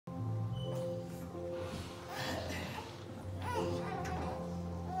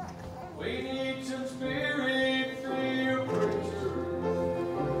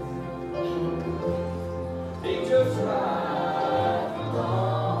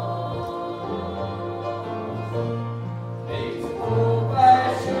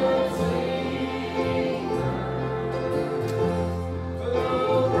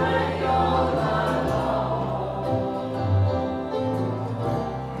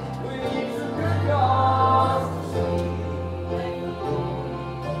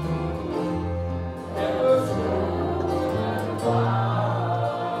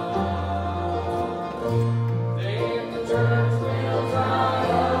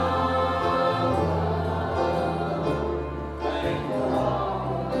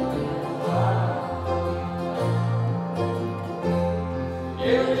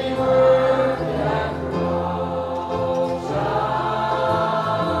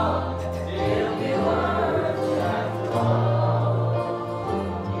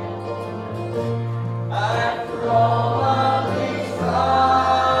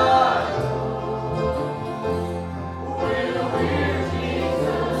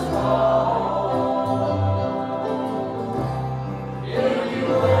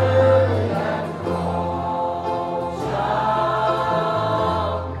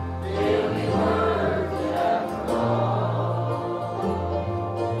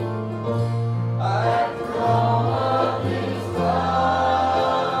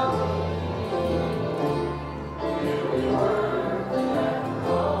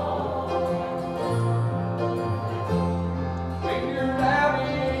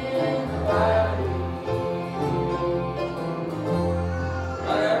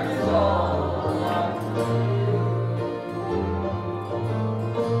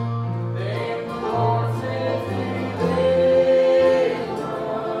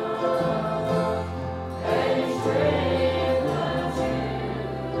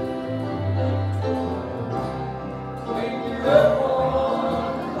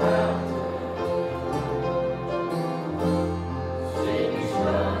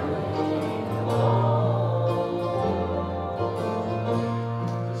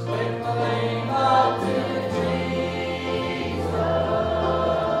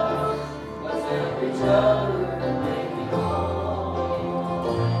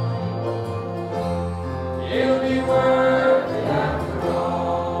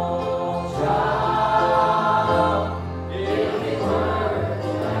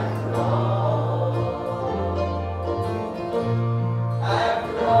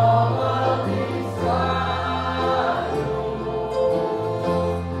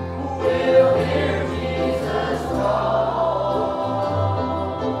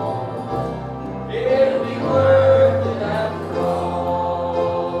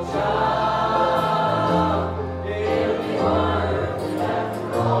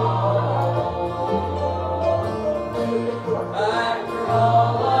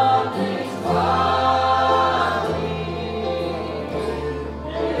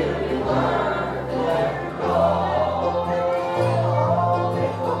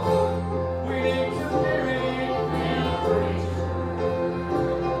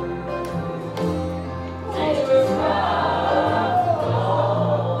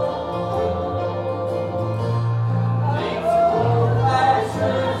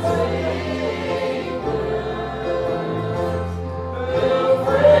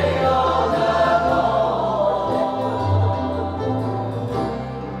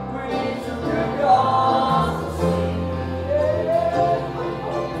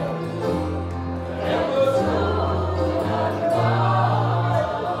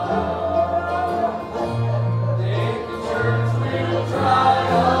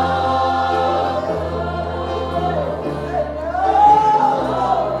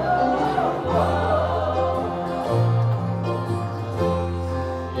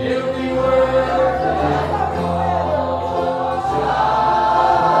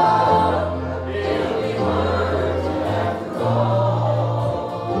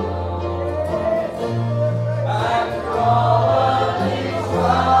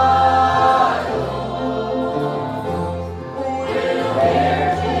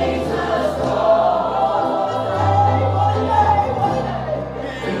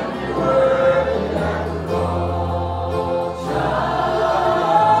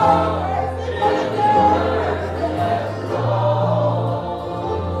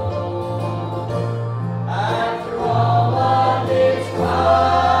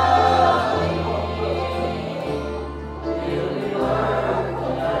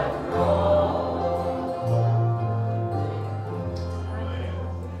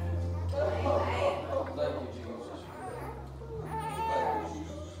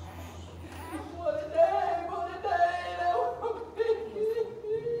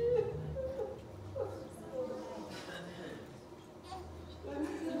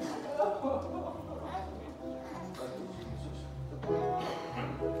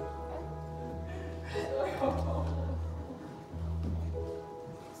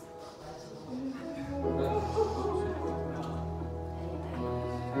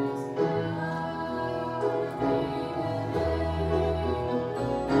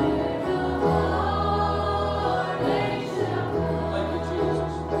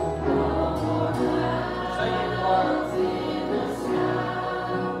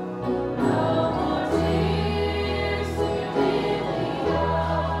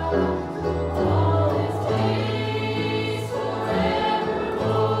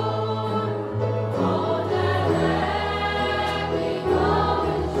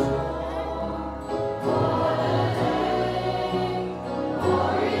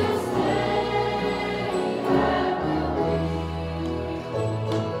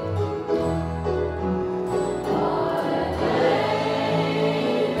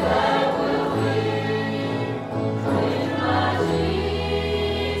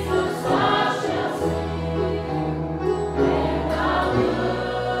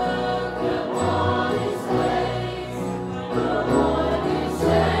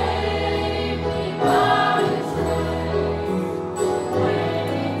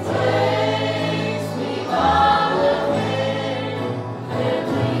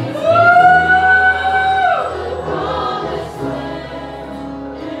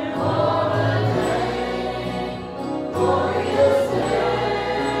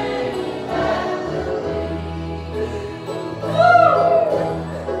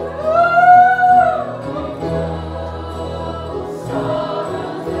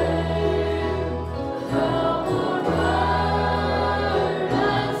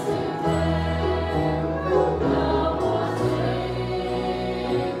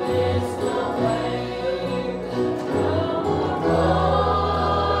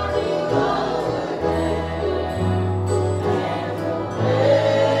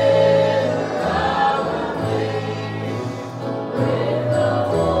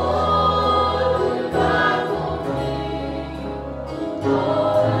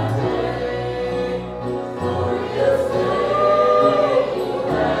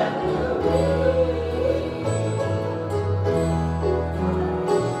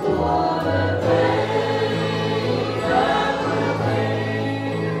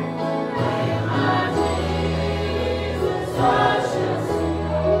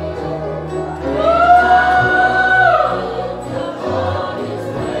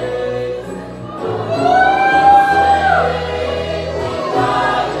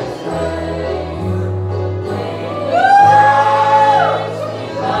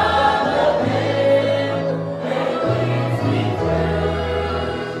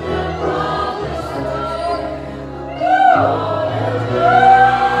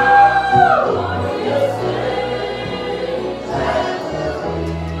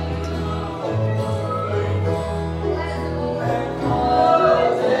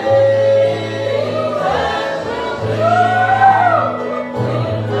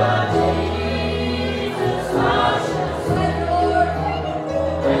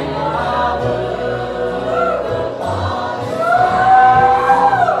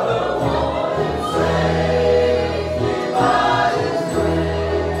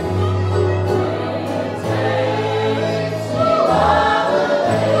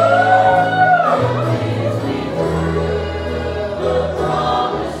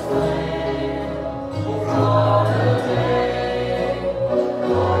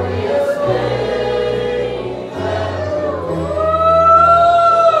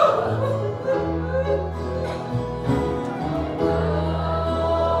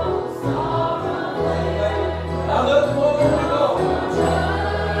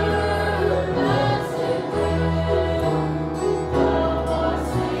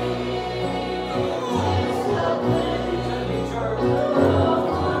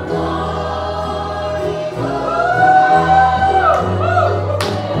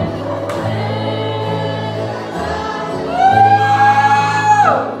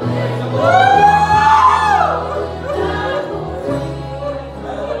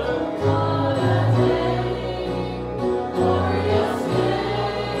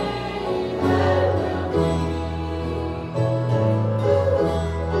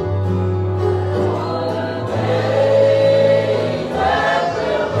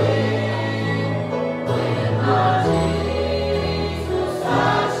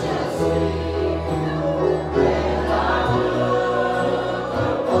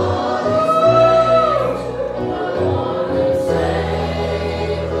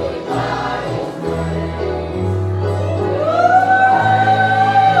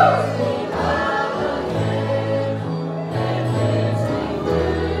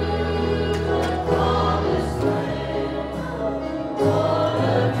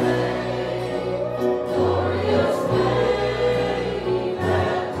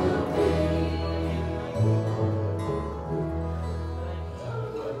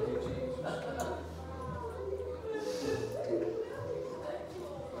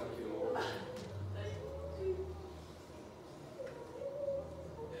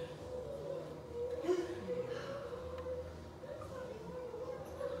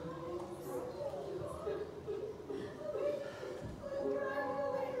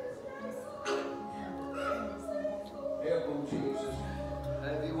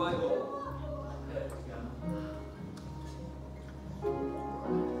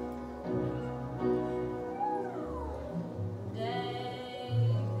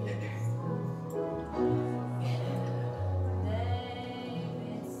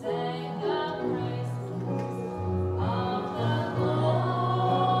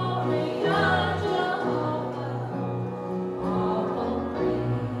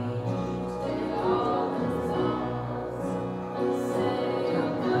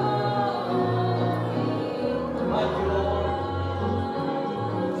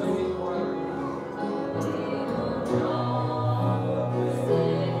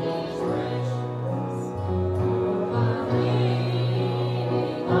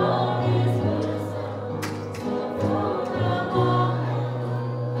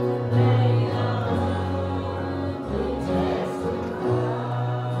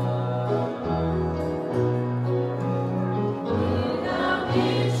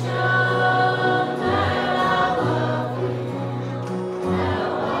Remain.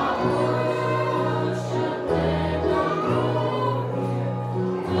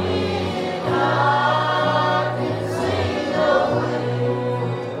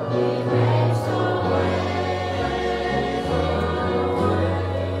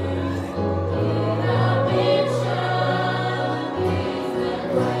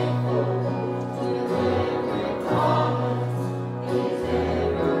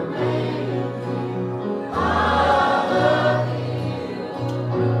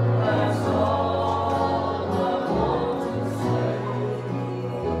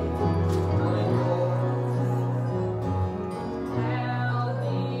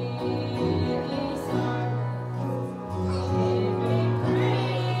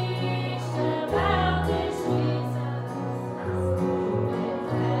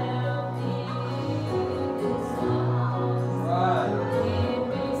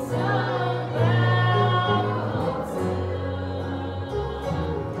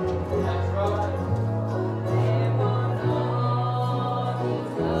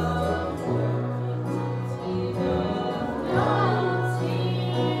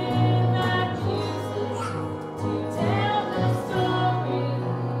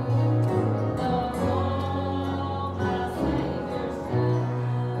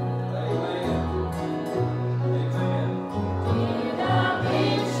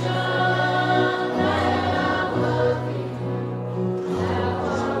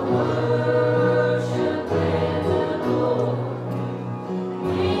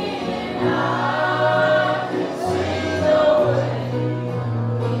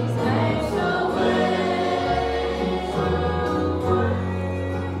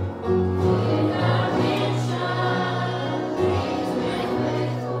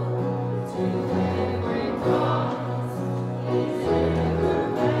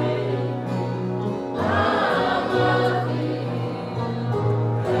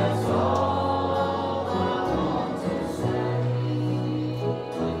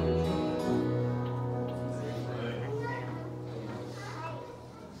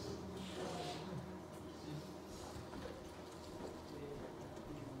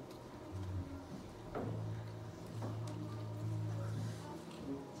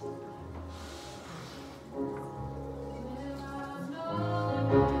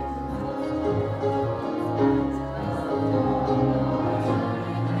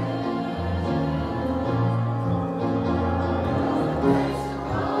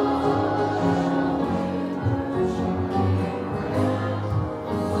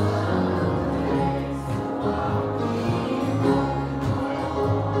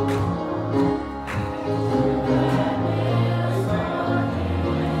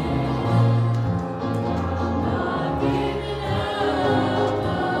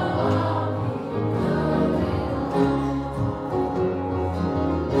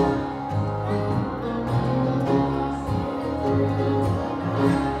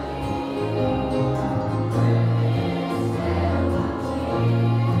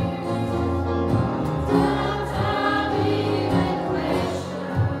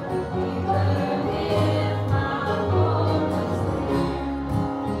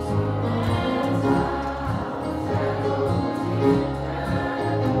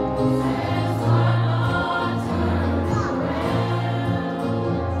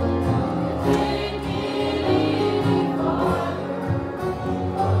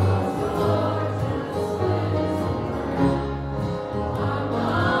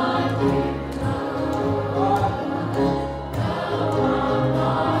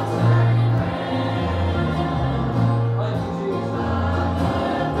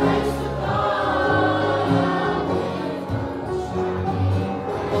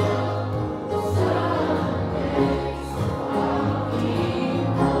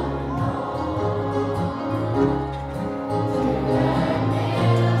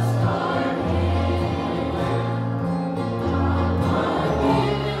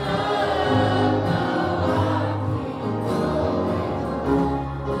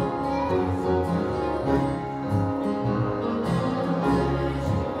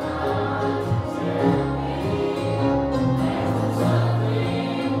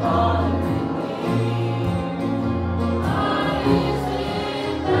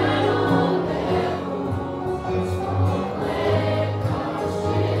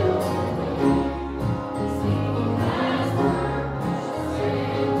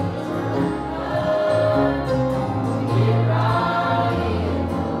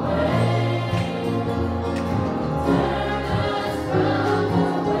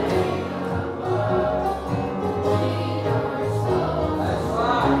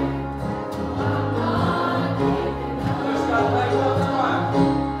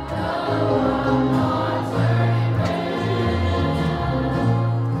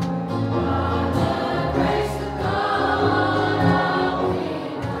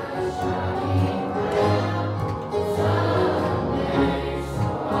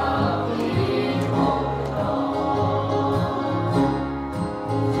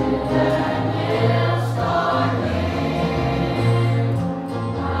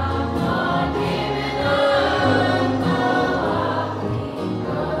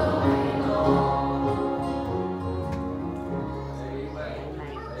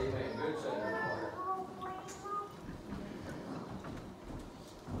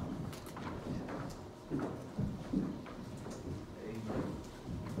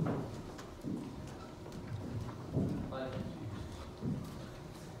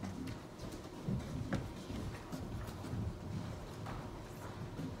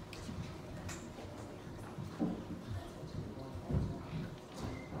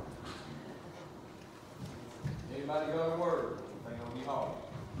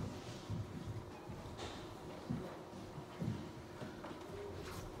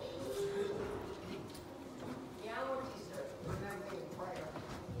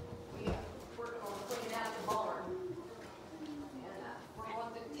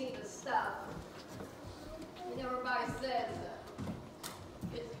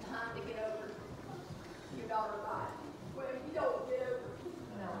 daughter died. Well, you don't get over it.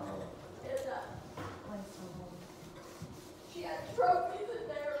 No. And Bless the Lord. she had trophies in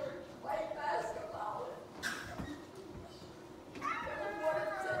there where she played basketball. There was one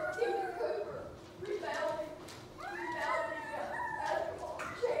that said Tina Cooper, rebounding basketball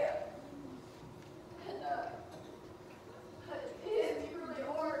champ. And it hit me really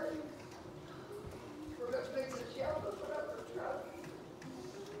hard. We're going to fix the shelf and put up her trophy.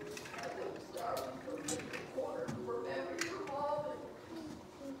 I think starting from the corner for memory for mom and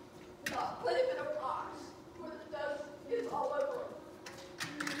not put him in a box where the dust is all over him.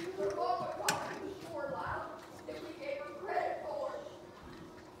 Her mom would probably was more loud if we gave her credit for it.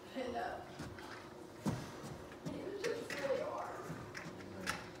 And it was just really hard.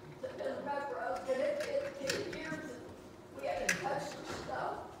 So it doesn't matter for us, but it's 10 years and we haven't touched the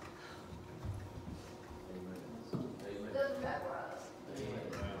stuff. It doesn't matter for us.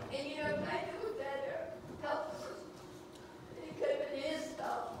 And you know, Nathan was that helped us. It could have been his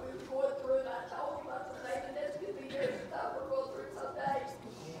stuff we were going through, and I told him, I said, Nathan, this could be your stuff we're going through someday.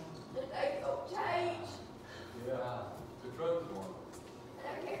 And they don't change. Yeah, the truck is one. And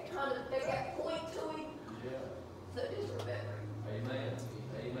I kept trying to make that point to him. Yeah. So just remember. Amen.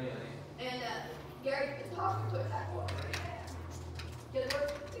 Amen. And Gary's been talking to it that one right now. Because we're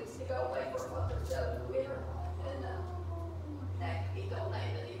fixing to go away for a month or so in the winter. And he told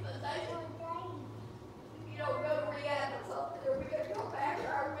Nathan, he said, Nathan, you don't go to rehab or something, or we're going to come back,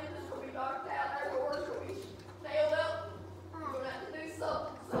 or our windows will be knocked out, our doors will be nailed up. We're going to have to do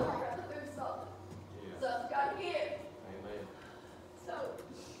something. So we're going to have to do something. Yeah. Something's got to give. Amen. So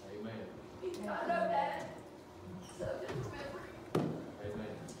Amen. he's got to know that. So just remember.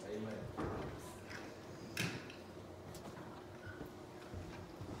 Amen. Amen.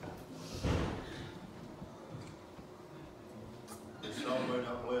 This song may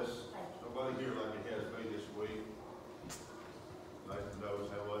not bless nobody here like it has me this week. Nathan knows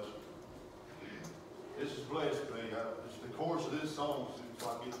how much this has blessed me. Just the chorus of this song seems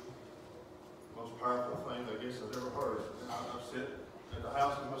like it's the most powerful thing I guess I've ever heard. I've sat at the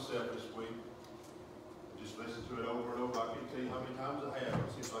house with myself this week and just listened to it over and over. I can't tell you how many times I have.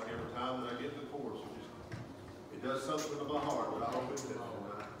 It seems like every time that I get the chorus, it does something to my heart, but I hope it does tonight.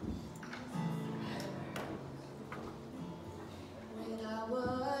 When I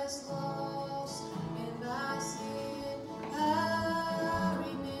was lost in my sin, I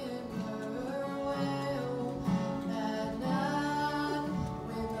remember well that night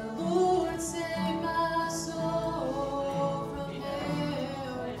when the Lord saved my soul from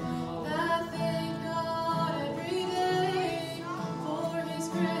hell. I thank God every day for His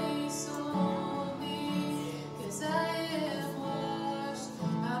grace on me, 'cause I am washed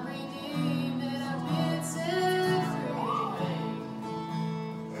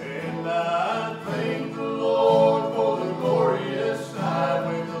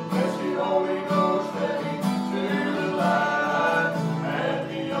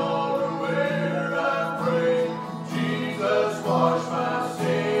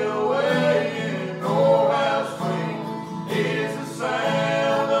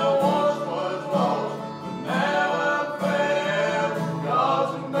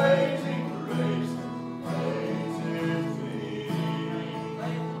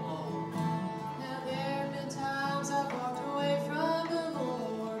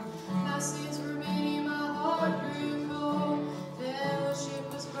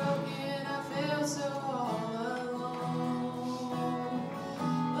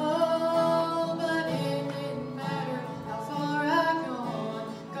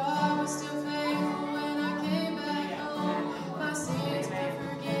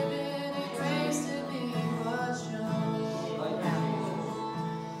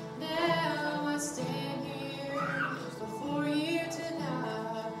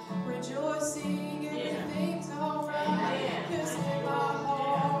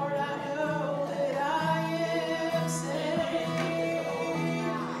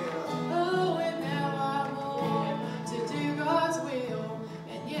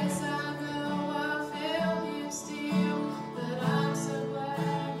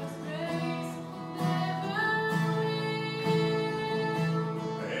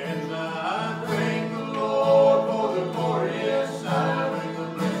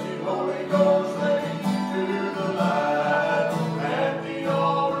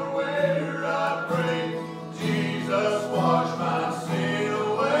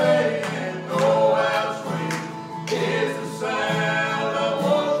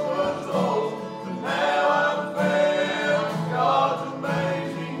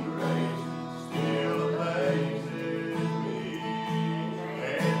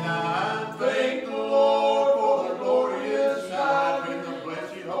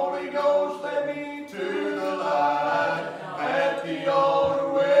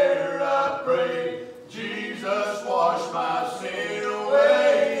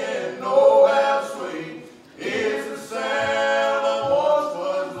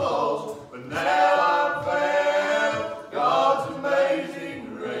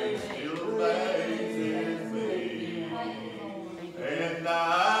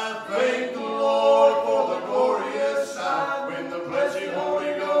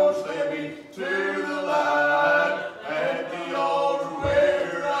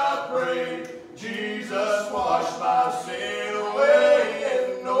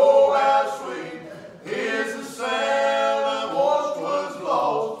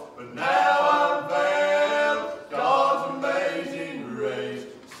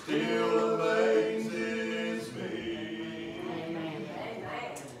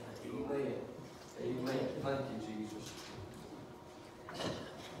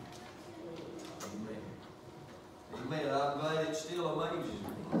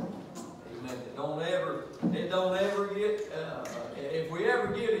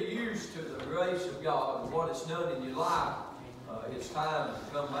really used to the grace of God and what it's done in your life, it's time to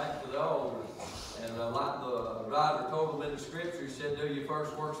come back to the altar. And like the writer told them in the scripture, he said, do your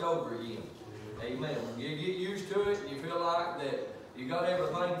first works over again. Amen. When you get used to it and you feel like that you got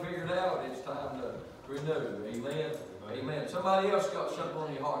everything figured out, it's time to renew. Amen. Amen. Somebody else got something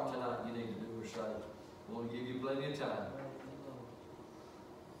on your heart tonight you need to do or say. I want to give you plenty of time.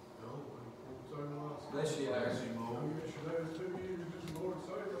 Bless you, Aaron.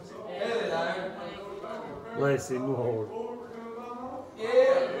 Hell it, Aaron. Bless him, Lord.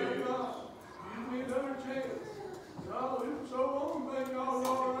 Yeah. Give me another chance. No, it was so long, thank God,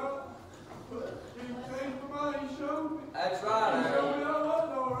 all right. But he changed my mind, he showed me. That's right, He showed Aaron. me I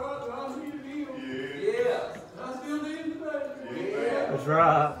wasn't all right, but I needed him. Yeah. I still need him today. Yeah. That's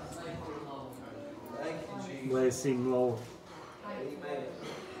right. Thank you, Jesus. Bless him, Lord. Amen.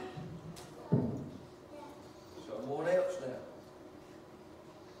 Someone else now.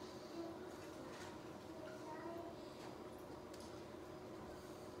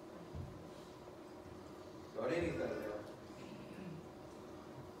 Got anything now?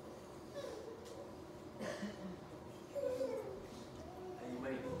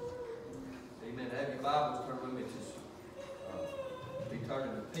 Amen. Amen. Have your Bibles turned with me to be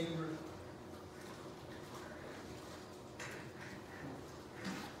turning to Peter.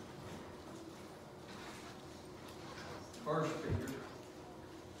 First Peter.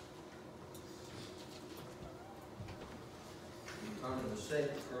 We turn to 2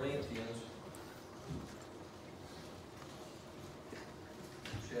 Corinthians,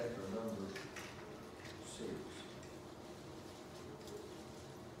 chapter number 6.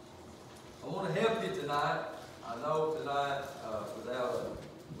 I want to help you tonight. I know tonight, without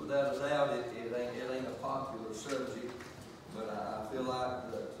a doubt, it ain't a popular subject, but I feel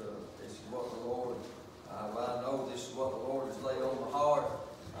like that this is what the Lord. I know this is what the Lord has laid on my heart.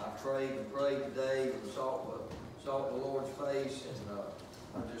 I prayed and prayed today and sought the Lord's face, and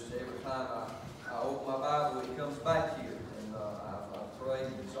I just every time I open my Bible, it comes back here, and I prayed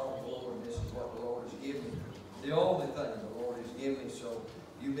and sought the Lord, and this is what the Lord has given me. The only thing the Lord has given me, so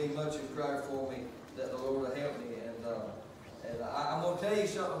you be much in prayer for me that the Lord will help me. And I'm going to tell you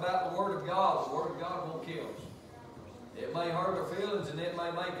something about the Word of God. The Word of God won't kill us. It may hurt our feelings and it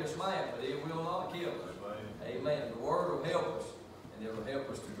may make us mad, but it will not kill us. Amen. The Word will help us, and it will help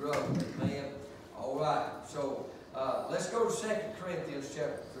us to grow. Amen. All right. So let's go to 2 Corinthians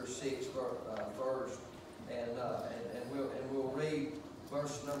chapter 6 first, and we'll read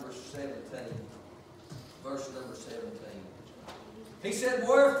verse number 17. Verse number 17. He said,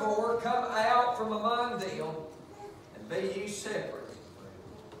 "Wherefore come out from among them, and be ye separate,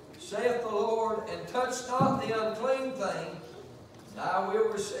 saith the Lord, and touch not the unclean thing, and I will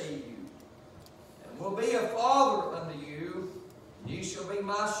receive you, and will be a father unto you, and ye shall be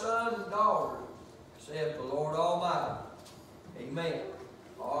my son and daughter, saith the Lord Almighty." Amen.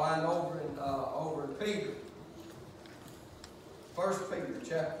 All right, over in Peter. 1 Peter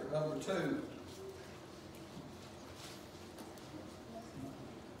chapter number 2.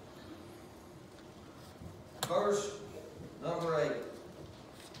 Verse number 8.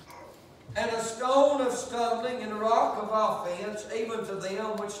 "And a stone of stumbling and a rock of offense, even to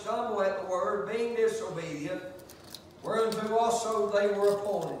them which stumble at the word, being disobedient, whereunto also they were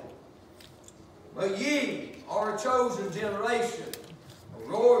appointed. But ye are a chosen generation, a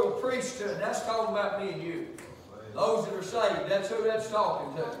royal priesthood." That's talking about me and you. Those that are saved, that's who that's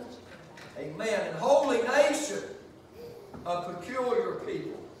talking to. Amen. "And holy nation, a peculiar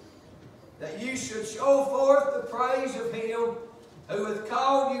people, that you should show forth the praise of him who hath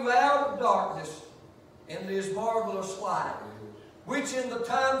called you out of darkness into his marvelous light, which in the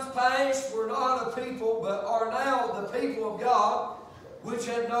times past were not a people, but are now the people of God, which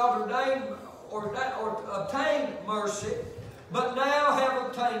had not ordained or obtained mercy, but now have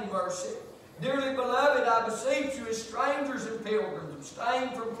obtained mercy. Dearly beloved, I beseech you as strangers and pilgrims,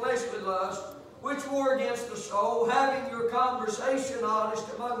 abstain from fleshly lusts, which war against the soul, having your conversation honest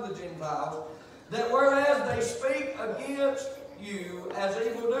among the Gentiles, that whereas they speak against you as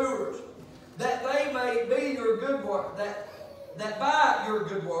evildoers, that they may be your good work, that by your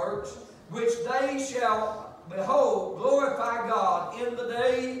good works, which they shall behold, glorify God in the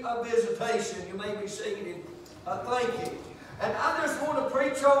day of visitation." You may be seated. Thank you. And I just want to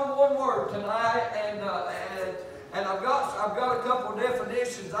preach on one word tonight, and I've got a couple of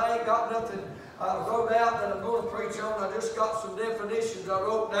definitions. I ain't got nothing wrote out that I'm going to preach on. I just got some definitions I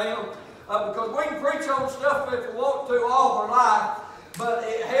wrote down. Because we can preach on stuff if we want to all our life, but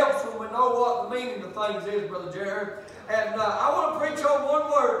it helps when we know what the meaning of things is, Brother Jared. And I want to preach on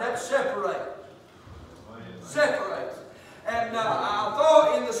one word, that's separate. Separate. And I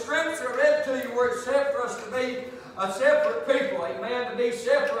thought in the scripture I read to you where it said for us to be a separate people, amen, to be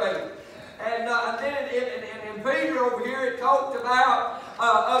separated. And then in Peter over here it talked about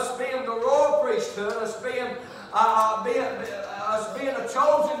us being the royal priesthood, us being a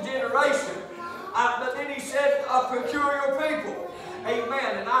chosen generation. But then he said a peculiar people.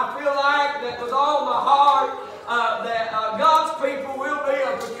 Amen. And I feel like that with all my heart that God's people will be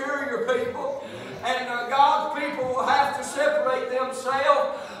a peculiar people. And God's people will have to separate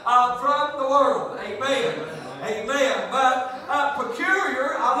themselves from the world. Amen. Amen. But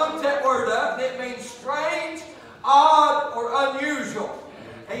peculiar, I looked that word up, and it means strange, odd, or unusual.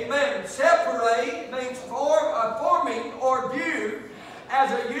 Amen. Separate means forming or viewed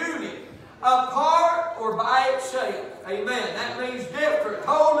as a unit, apart or by itself. Amen. That means different,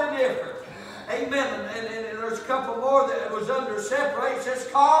 totally different. Amen. And there's a couple more that was under separate. It says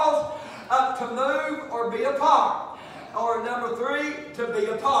cause to move or be apart. Or number 3, to be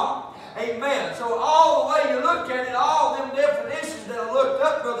apart. Amen. So all the way you look at it, all them definitions that I looked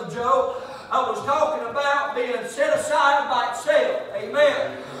up, Brother Joe, I was talking about being set aside by itself.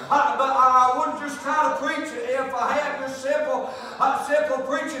 Amen. But I wouldn't just try to preach it if I had just simple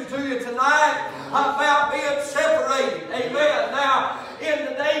preaching to you tonight about being separated. Amen. Now,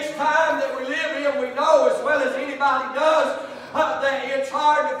 in today's time that we live in, we know as well as anybody does that it's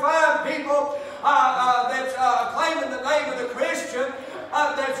hard to find people that's claiming the name of the Christian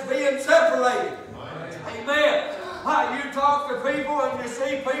that's being separated. Amen. You talk to people and you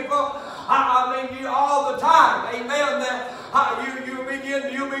see people, all the time. Amen.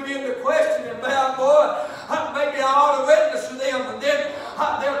 That you begin to question them about, boy, maybe I ought to witness to them, and then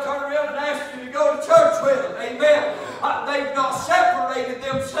they'll turn around and ask you to go to church with them. Amen. They've not separated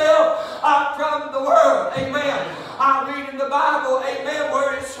themselves from the world. Amen. I read in the Bible, amen,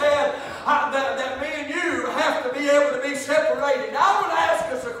 where it said that me and you have to be able to be separated. Now, I want to ask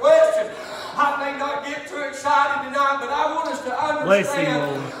us a question. I may not get too excited tonight, but I want us to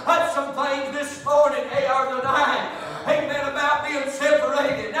understand some things this morning, or tonight, amen, about being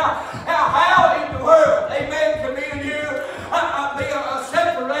separated. Now how in the world, amen, can me and you be a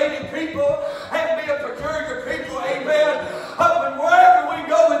separated people and be a peculiar people, amen, when wherever we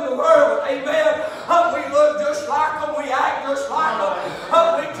go in the world, amen, we look just like them, we act just like them,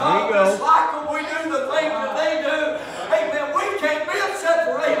 we talk just like them, we do the things that they do, amen. We can't be a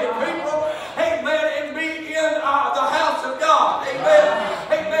separated people, amen, and be in the house of God, amen,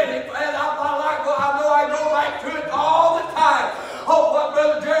 amen. And I go back to it all the time. Oh, what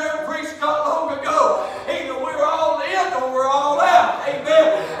Brother Jerry preached not long ago. Either we're all in or we're all out,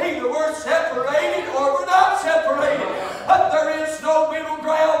 amen. Either we're separated or we're not separated. But there is no middle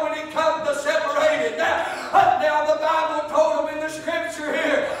ground when it comes to separated. Now the Bible told them in the scripture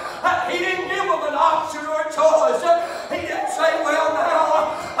here, he didn't give them an option or a choice. He didn't say, well,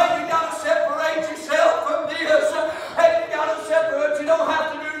 now you got to separate yourself from this, and you got to separate. You don't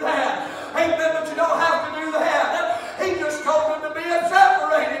have to do that. Amen, but you don't have to do that. He just told them to be a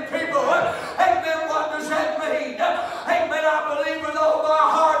separated people. Amen, what does that mean? Amen, I believe with all my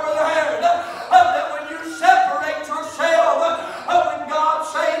heart, Brother Aaron, that when you separate yourself, when God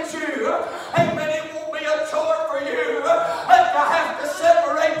saves you, amen, it won't be a chore for you to have to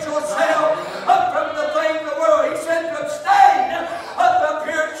separate yourself from the thing of the world. He said to abstain of the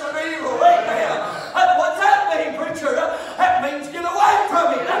appearance of evil. Amen. What's that mean, preacher? That means get away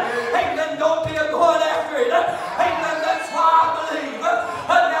from it. Amen. Don't be going after it. Amen. That's why I believe.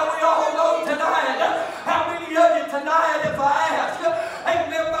 Now we all know tonight. How many of you tonight, if I ask,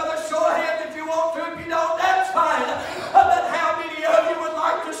 amen, brother, show of hands if you want to. If you don't, that's fine. But how many of you would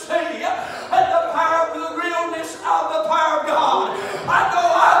like to see the power of the realness of the power of God? I know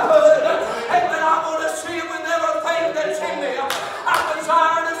I would. Amen. I want to see it with everything that's in me. I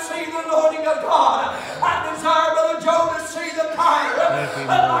desire to see the anointing of God. I desire, Brother Joe, to see the power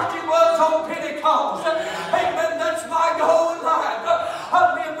like it was on Pentecost. Amen. That's my goal in life.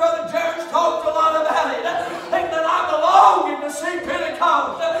 Me and Brother Jared's talked a lot about it. Amen. I'm longing to see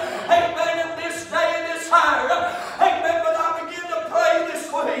Pentecost. Amen. In this day and this hour. Amen. But I begin to pray this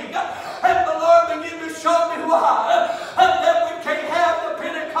week. And the Lord began to show me why. That we can't have the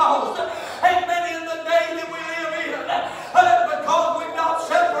Pentecost. Amen. In the day that we live in. Because we're not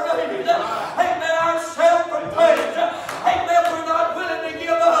separated. Amen. Ourselves from praise. Amen. We're not willing to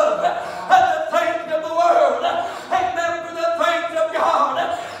give up the things of the world. Amen. For the things of God.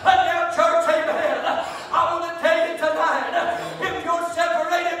 Now, church, amen. I want to tell you tonight, if you're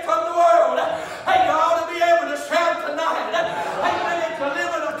separated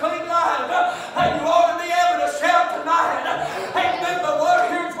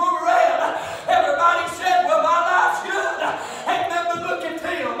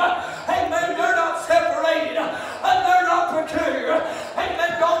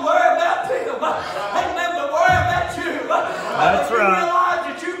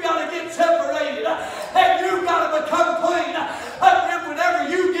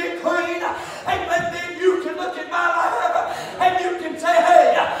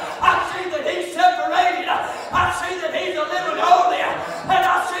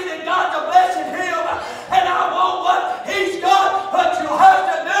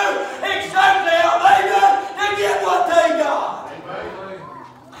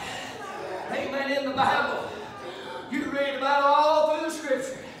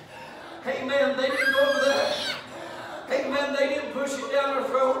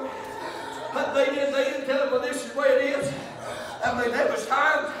didn't tell them, well, this is the way it is. I mean, there was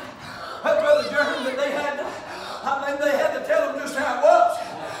times, Brother Jeremy, that they had to tell them just how it was.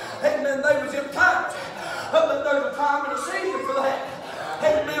 Amen. They was in times. But there's a time and a season for that.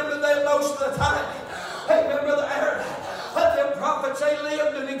 Amen. But then most of the time, amen, Brother Aaron, them prophets, they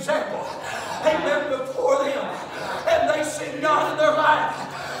lived an example. Amen. Before them. And they seen God in their life.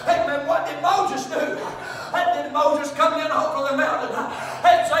 Amen. What did Moses do? And did Moses come down off of the mountain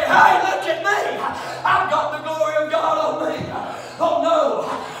and say, hey, look at me. I've got the glory of God on me. Oh no.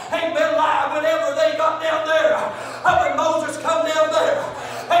 Amen. Lie. Whenever they got down there, when Moses come down there,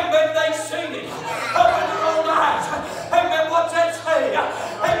 amen, they seen it up in their own eyes. Amen. What's that say?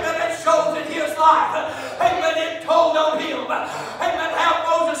 Amen. It shows in his life. Amen. It told on him. Amen. How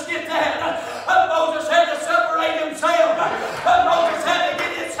Moses get that? Moses had to separate himself. Moses had to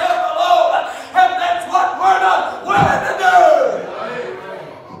get himself alone. And that's what we're not willing to do.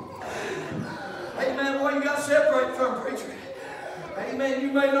 Amen. Well, you got to separate from preacher. Amen.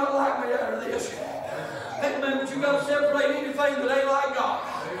 You may not like me out of this. Amen. But you got to separate anything that ain't like God.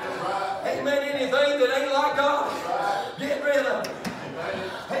 Amen. Anything that ain't like God, get rid of it.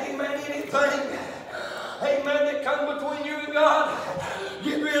 Amen. Anything, amen, that comes between you and God,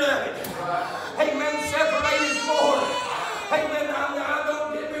 get rid of it. Amen. Separate is more. Amen. Now,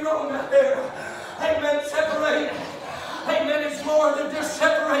 don't get me wrong out there. Amen. Separate. Amen. It's more than just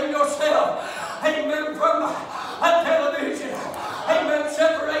separating yourself. Amen. From a television. Amen.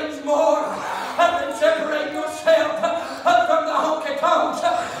 Separates more than separating yourself from the honky tonks.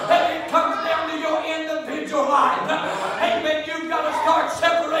 And it comes down to your individual life. Amen. You've got to start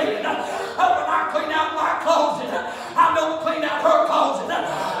separating. When I clean out my closet, I don't clean out her closet.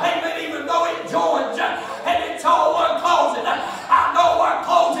 Amen. Even though it joins and it's all one closet, I know what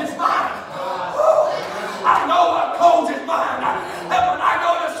clothes is mine. I know what clothes is mine. And when I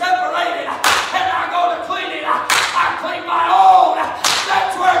go to separate it and I go to clean it, I clean my own.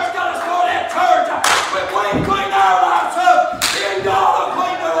 That's where it's got to start at church. When we clean our lives up, then God will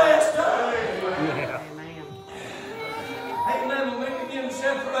clean the rest up. Amen. Amen. When we begin to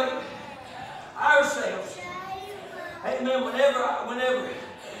separate ourselves, amen, whenever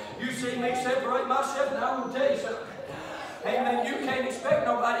you see me separate myself, now I'm going to tell you something. Amen. You can't expect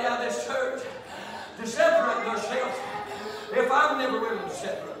nobody out of this church to separate themselves if I'm never willing to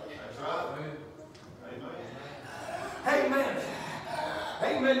separate. That's right. Amen. Amen.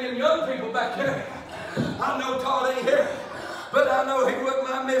 Amen. Them young people back there, I know Todd ain't here, but I know he wouldn't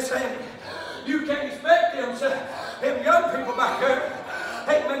mind me saying it. You can't expect them young people back there,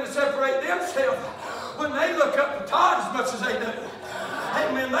 amen, to separate themselves when they look up to Todd as much as they do.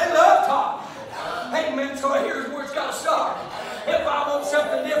 Amen. They love Todd. Amen. So here's where it's got to start. If I want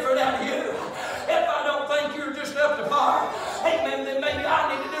something different out of you, if I don't think you're just up to par, amen, then maybe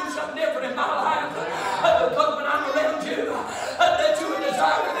I need to do something different in my life. Because when I'm around you, that you would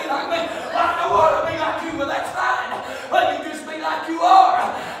desire to be like me. I don't want to be like you, but that's fine. You just be like you are.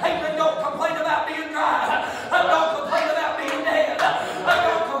 Amen. Don't complain about being dry. Don't complain about being dead.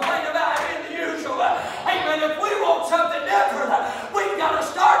 Don't complain about being the usual. Amen. If we want something different, we've got to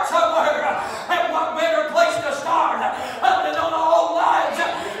start somewhere. And what better place to start than on our own lives?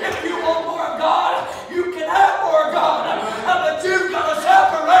 If you want more of God, you can have more of God. But you've got to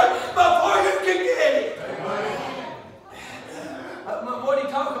separate before you can get it. What did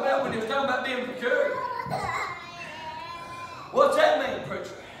he talk about when he was talking about being peculiar? What's that mean,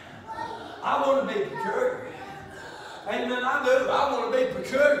 preacher? I want to be peculiar. Amen, I do. I want to be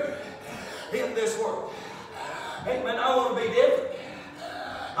peculiar in this world. Amen, I want to be different.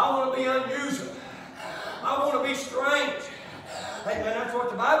 I want to be unusual. I want to be strange. Amen, that's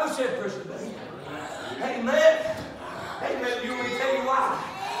what the Bible said, Christian. Amen. Amen, you will tell you why.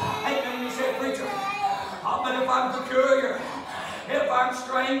 Amen, you said, preacher, but if I'm peculiar, if I'm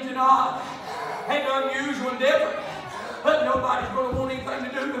strange and odd, and unusual and different, but nobody's going to want anything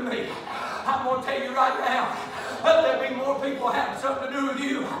to do with me. I'm going to tell you right now, there'll be more people having something to do with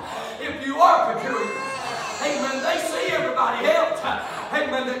you if you are peculiar. Amen. They see everybody else.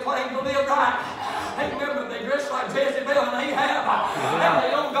 Amen. They claim to live right. Amen. But they dress like Jezebel and Ahab. And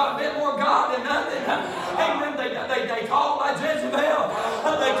they don't got a bit more God than nothing. Amen. They talk like Jezebel.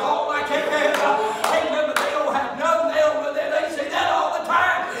 They talk like Ahab. Amen. But they don't have nothing else with it. They see that all the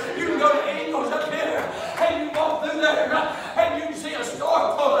time. You can go to Ingles up here and you walk through there and you can see a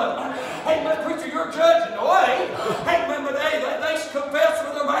store full of them. Amen. Preacher, you're judging away. Amen. But they confess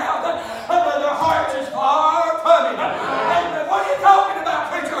with their mouth, but their hearts is far from it. Amen. What are you talking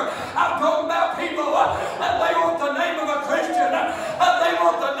about, preacher? I'm talking about people that they want the name of a Christian. They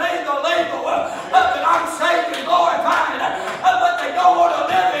want the name, the label that I'm saved and glorified. But they don't want to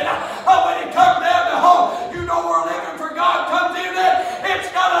live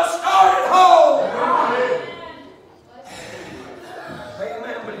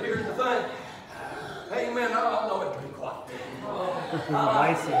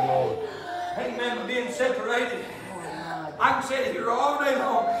Bless him, Lord. Amen. But being separated, I can sit here all day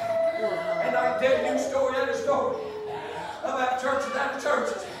long and I can tell you story after story about churches after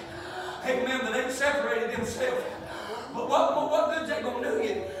churches. Amen. But they've separated themselves. But what good's that going to do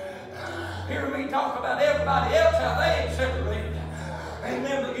you? Hearing me talk about everybody else, how they ain't separated.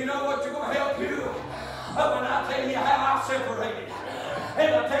 Amen. But you know what? You're going to help you when I tell you how I separated.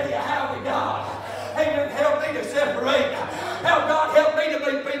 And I tell you how we God, amen, help me to separate. How God helped me to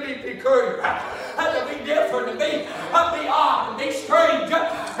be peculiar. And to be different, to be odd, and be strange.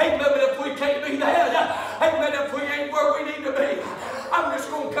 Amen. But if we can't be that, amen, if we ain't where we need to be, I'm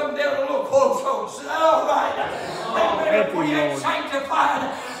just going to come down a little close on. Say, all right. Amen. If we ain't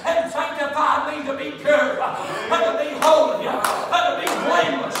sanctified, and sanctified means to be pure, and to be holy, and to be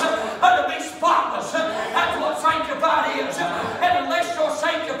blameless, and to be spotless. That's what sanctified is. And unless you're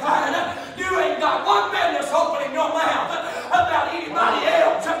sanctified, you ain't got one business opening your mouth about anybody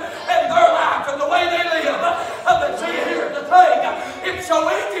else and their life and the way they live. But see, here's the thing. It's so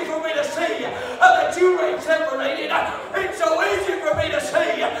easy for me to see that you ain't separated. It's so easy for me to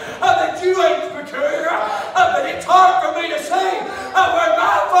see that you ain't secure. But it's hard for me to see where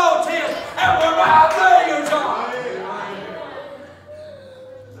my fault is and where my failures are.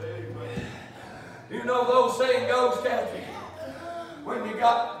 You know the old saying goes, Kathy, when you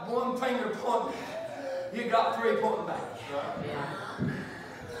got one finger pointing, you got three pointing back.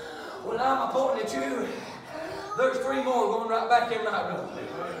 When I'm pointing at you, there's three more going right back in my door.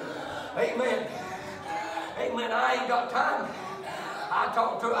 Amen. Amen. I ain't got time. I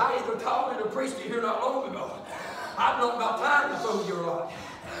either talked to the priest here not long ago. I've not got time to fool your lot.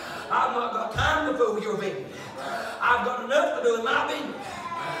 I've not got time to fool your business. I've got enough to do in my business.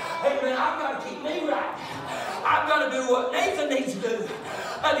 Amen. I've got to keep me right. I've got to do what Nathan needs to do.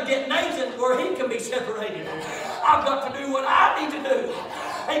 And to get Nathan where he can be separated. I've got to do what I need to do.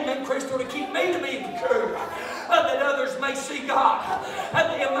 Amen, Crystal, to keep me to be pure. And that others may see God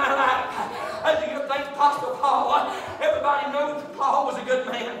in my life. And do you think Apostle Paul, everybody knows Paul was a good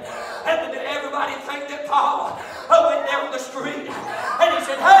man. And did everybody think that Paul went down the street and he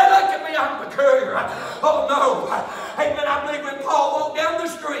said, hey, look at me, I'm peculiar. Oh no. Amen, I believe when Paul walked down the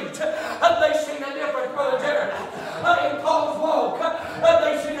street, they seen a different Brother Jared. In Paul's walk,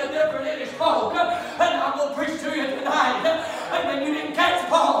 they seen a different in his walk. And I'm going to preach to you tonight. Amen, you didn't catch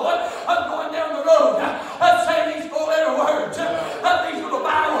Paul going down the road saying these four-letter words, these little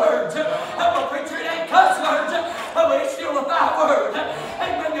bywords. But preacher, it ain't cuss words, but it's still a byword.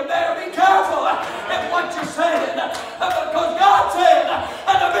 Amen, you better be careful in what you're saying, because God said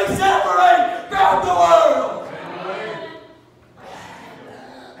to be separated from the world.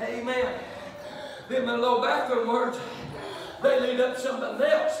 Amen. Them little bathroom words, they lead up to something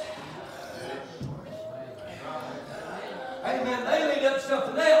else. Amen. They lead up to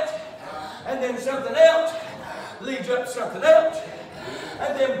something else. And then something else leads up to something else.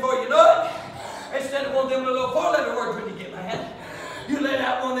 And then before you know it, instead of one of them little four-letter words when you get mad, you let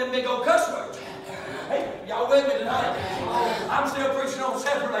out one of them big old cuss words. Hey, y'all with me tonight? I'm still preaching on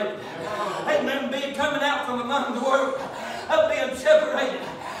separated. Amen. Being coming out from among the world of being separated.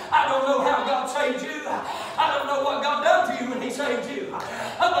 I don't know how God saved you. I don't know what God done for you when He saved you.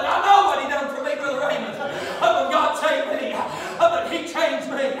 But I know what He done for me, Brother Raymond. But God saved me. But He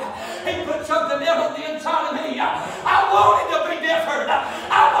changed me. He put something else on the inside of me. I wanted to be different.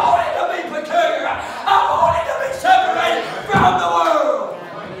 I wanted to be peculiar. I wanted to be separated from the world.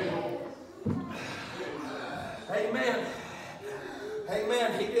 Amen. Amen.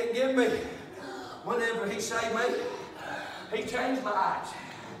 He didn't give me whenever He saved me. He changed my eyes.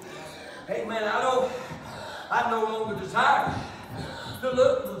 Amen. I no longer desire to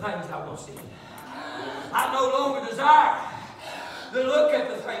look at the things I want to see. I no longer desire to look at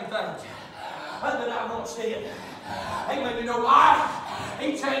the same things that I want to see. Amen. You know why?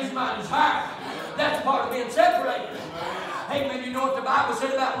 He changed my desire. That's part of being separated. Amen. You know what the Bible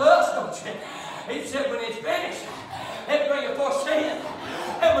said about lust, don't you? It said when it's finished, it bringeth forth sin.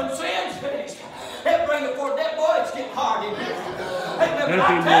 And when sin's finished, it bringeth forth that boy, it's getting hard in here. Amen. But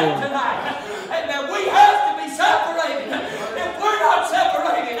I tell you tonight, amen, we have to be separated. If we're not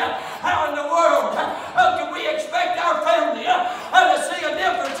separated, how in the world can we expect our family to see a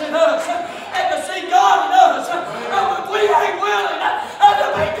difference in us and to see God in us if we ain't willing to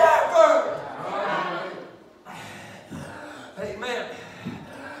be different? Amen.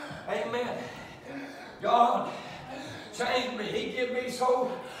 Amen. God changed me. He gave me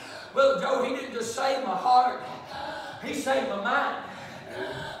so. Well, Joe, He didn't just save my heart. He saved my mind.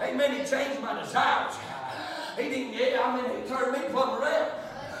 Amen. He changed my desires. He didn't, He turned me plumb around.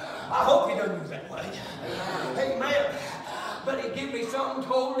 I hope He doesn't do that way. Amen. but He gave me something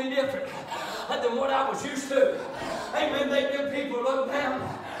totally different than what I was used to. Amen. They do people look down.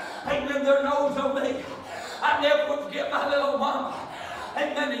 Amen. Their nose on me. I never would forget my little mama.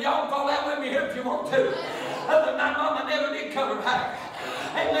 Amen. Y'all fall out with me here if you want to. But my mama never did cover her hair.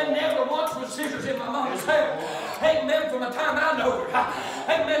 Amen. Never once was scissors in my mama's hair. Amen. From the time I know her.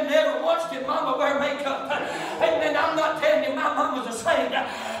 Amen. Never once did mama wear makeup. Amen. I'm not telling you my mama's a saint.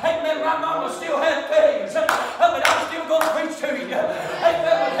 Amen. My mama still had things. But I'm still going to preach to you.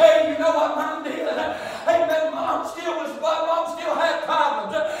 Amen. But hey, you know what mom did? Amen. Mom still had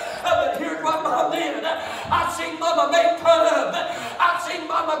problems. But here's what mom did. I've seen mama make fun of. I've seen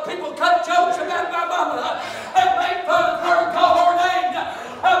mama people cut jokes about my mama and make fun of her and call her names.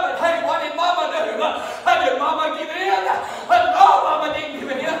 But hey, what did mama do? Did mama give in? No, mama didn't give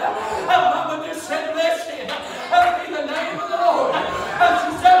in. Mama just said, blessed be the name of the Lord. And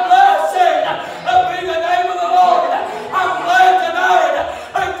she said, blessed be the name of the Lord. I'm glad tonight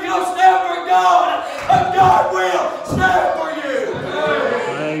if you'll stand for God, God will stand for you.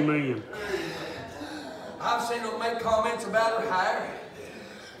 Amen. I've seen them make comments about her hair.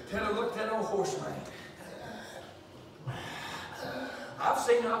 Tell her, look at that old horseman. I've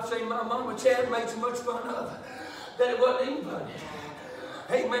seen my mama Chad made so much fun of that it wasn't even funny.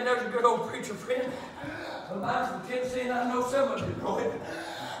 Hey man, there's a good old preacher friend of mine from Tennessee, and I know some of you know him.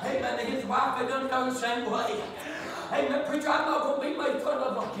 Hey man, his wife had done the same way. Hey man, preacher, I'm not going to be made fun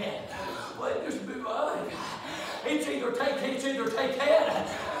of like that. Well, it just be right. It's either take head.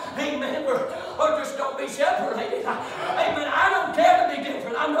 Amen. Or just don't be separated. Amen. I don't care to be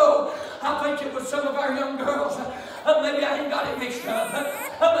different. I think it was some of our young girls. Maybe I ain't got it mixed up.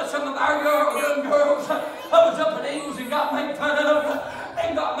 But some of our young girls was up in England and got made fun of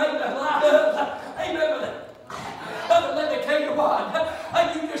and got made a lot of. Amen. But let me tell you what,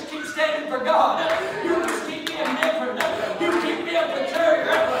 you just keep standing for God. You just keep being different. You keep being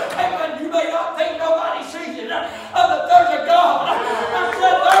peculiar. Amen. You may not think nobody sees it, but there's a God. I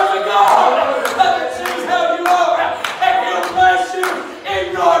said there's a God that sees how you are, and He'll bless you in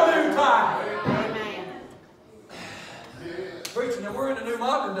your due time. Amen. Preaching that we're in the new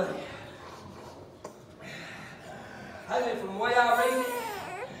modern day. I mean, from the way I read it,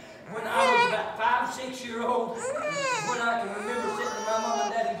 when I was about 5, 6 years old, when I can remember sitting in my mom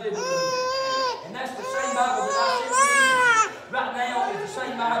and daddy's living room. And that's the same Bible that I sit reading right now is the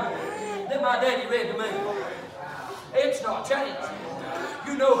same Bible that my daddy read to me. It's not changed.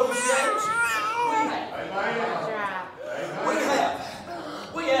 You know who's changed? We have. That's right.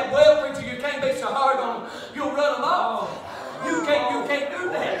 We have. Well, preacher, you can't be so hard on them. You'll run them off. You can't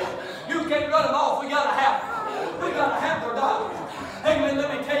do that. You can't run them off. We gotta have their dollar. Amen. Let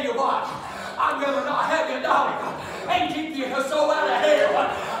me tell you what. I'd rather not have your dollar and keep you so out of hell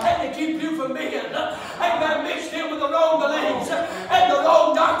and to keep you from being, amen, mixed in with the wrong beliefs and the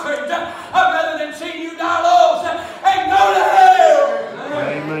wrong doctrines, rather than see you die lost and go to hell.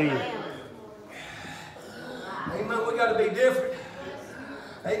 Amen. Amen. We got to be different.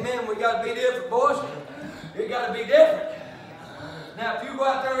 Amen. We got to be different, boys. You got to be different. Now, if you go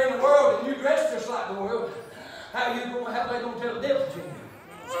out there in the world and you dress just like the world, how they going to tell the difference in you?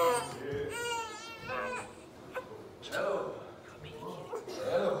 Hello.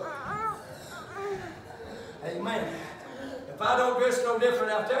 Hello. Amen. If I don't dress no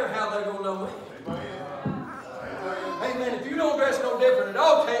different out there, how they going to know me? Amen. If you don't dress no different at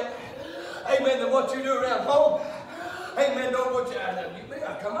all, amen, than what you do around home, amen, don't what you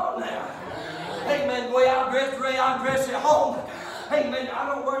come on now. Amen, the way I dress at home, amen, I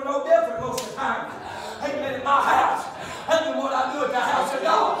don't wear no different most of the time. Amen, in my house, than what I do at the house of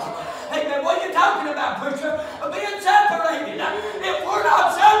God. Amen, what are you talking about, preacher? Being separated. If we're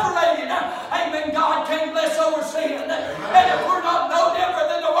not separated, amen, God can't bless over sin. And if we're not no different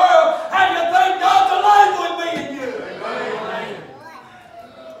than the world, how do you think God's alive with me and you? Amen.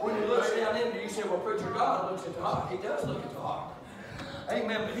 When He looks down into you, you say, well, preacher, God looks at the heart. He does look at the heart.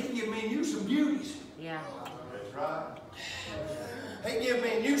 Amen, but He give me and you some beauties. Yeah. That's right. He give me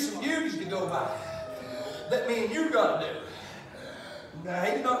and you some beauties to go by. That me and you got to do. Now,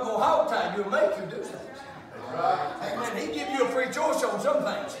 He's not going to hog-tie you and make you do things. That's right. Amen. He give you a free choice on some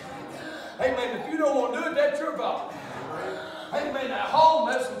things. Amen. If you don't want to do it, that's your fault. Amen. At home,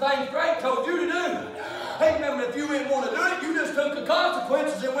 there's some things Frank told you to do. Amen. But if you didn't want to do it, you just took the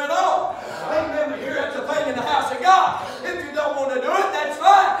consequences and went on. Amen. But here at the thing in the house of God, if you don't want to do it, that's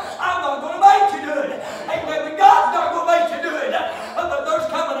fine. I'm not going to make you do it. Amen. But God's not going to make you do it. But there's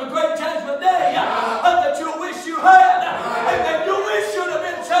coming a great judgment day that you'll wish you had. Amen. You wish you'd have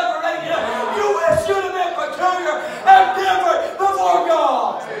been separated. You wish you'd have been peculiar and different before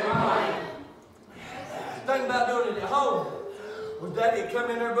God. Think about doing it at home.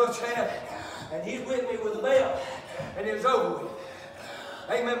 there, Brother Chad, and he's with me with the belt, and it's over with.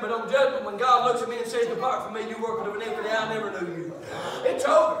 Amen. But on judgment, when God looks at me and says, "Depart from me, you worker of iniquity, I never knew you." It's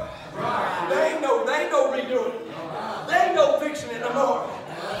over. There ain't no redoing it. There ain't no fixing it no more.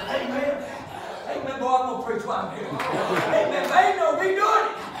 Amen. Amen. Boy, I'm going to preach while I'm here. Amen. There ain't no redoing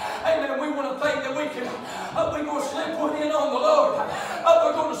it. Amen. We want to think that we're going to slip one in on the Lord.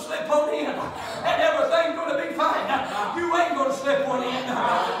 We're going to slip one in, and everything's going to be fine. You ain't going to slip one in.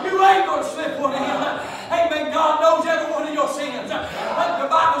 You ain't going to slip one in. Amen. God knows every one of your sins. The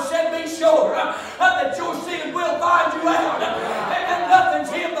Bible said, "Be sure that your sins will find you out." And nothing's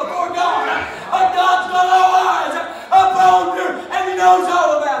hid before God. God's got all eyes upon you, and He knows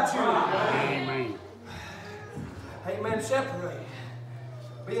all about you. Amen. Amen. Separated.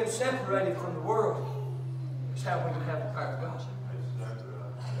 Being separated from the world is how we can have the power of God.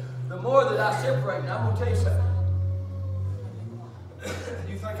 The more that I separate, now I'm going to tell you something.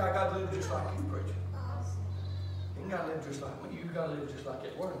 You think I got to live just like you, preacher? You ain't got to live just like me. You got to live just like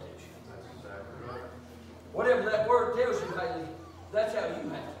that word tells you. Whatever that word tells you, Haley, that's how you have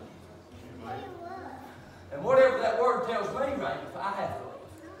to live. And whatever that word tells me, Randy, I have to live.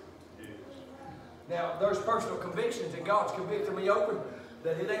 Now, there's personal convictions that God's convicted me over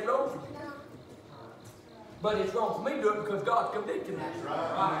that it ain't wrong for you. But it's wrong for me to do it because God's convicted me.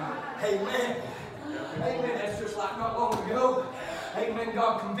 Amen. Amen. That's just like not long ago. Amen.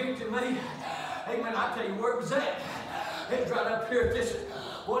 God convicted me. Amen. I tell you where it was at. It was right up here at this,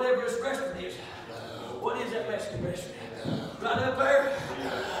 whatever this restaurant is. What is that Mexican restaurant? Right up there.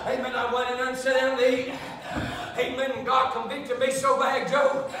 Amen. I went in there and sat down to eat. Amen. And God convicted me so bad,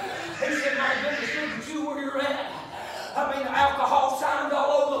 Joe. He said, "My goodness, look at you where you're at." I mean, alcohol signs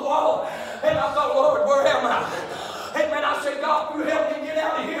all over the wall. And I thought, "Lord, where am I?" Amen. I said, "God, you help me get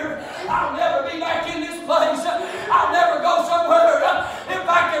out of here. I'll never be back in this place. I'll never go somewhere. If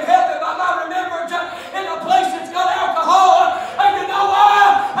I can help it by my remembrance in a place that's got alcohol." And you know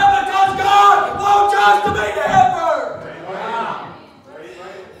why? Because God wants us to be the helper.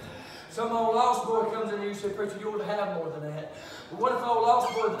 Some old lost boy comes in here and says, "Preacher, you ought to have more than that." But what if an old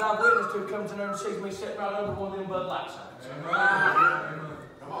lost boy that I've witnessed to comes in there and sees me sitting right under one of them Bud Light signs?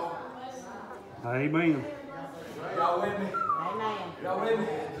 Amen. Y'all with me? Amen. Y'all with me?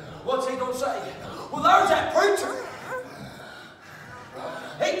 What's he going to say? "Well, there's that preacher.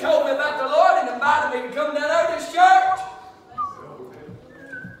 He told me about the Lord and invited me to come down there to this church."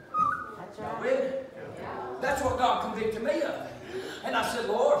 That's Y'all right. with me? That's what God convicted me of. And I said,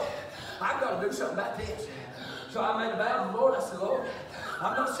 "Lord, I've got to do something about this." So I made a vow to the Lord. I said, "Lord,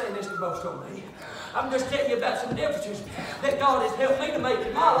 I'm not saying this to boast on me. I'm just telling you about some differences that God has helped me to make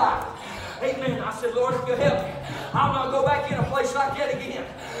in my life." Amen. I said, "Lord, if you help me, I'll not go back in a place like that again."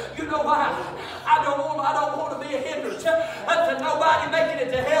 You know why? I don't want to be a hindrance to nobody making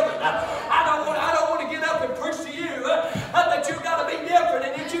it to heaven. I don't want to get up and preach to you that you got to be different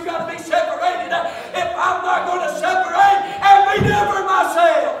and that you got to be separated. If I'm not going to separate and be different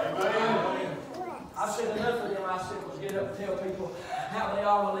myself. I said enough of them. I said was get up and tell people how they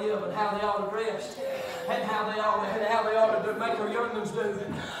ought to live and how they ought to dress and how they ought to make their young ones do.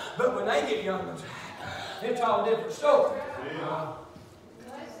 But when they get young ones, it's all a different story.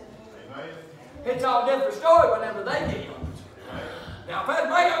 It's all a different story whenever they get young ones. Now, if that's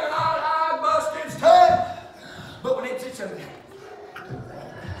my young and I bust its tail, but when it's a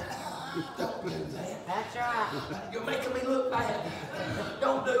don't do that. That's right. You're making me look bad.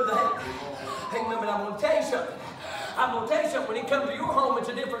 Don't do that. Amen. But I'm going to tell you something. I'm going to tell you something. When it comes to your home, it's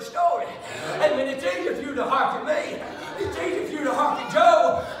a different story. Amen. It's easier for you to harken me. It's easier for you to harken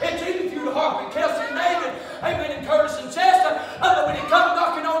Joe. It's easier for you to harken Kelsey and David. Amen. And Curtis and Chester. But when it comes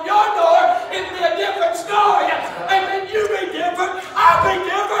knocking on your door, it'll be a different story. Amen. You be different. I'll be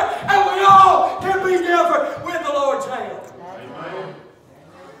different. And we all can be different with the Lord's hand. Amen.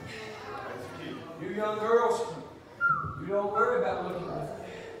 You young girls, you don't worry about looking different.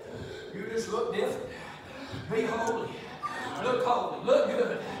 You just look different. Be holy. Look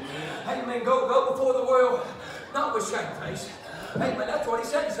good. Amen. Go before the world, not with shame face. Amen. That's what he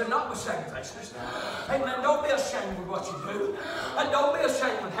said. He said, not with shame faces. Amen. Don't be ashamed with what you do. And don't be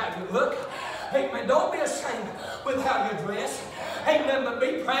ashamed with how you look. Amen. Don't be ashamed with how you dress. Amen. But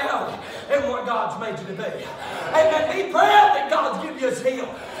be proud in what God's made you to be. Amen. Be proud that God's given you a zeal.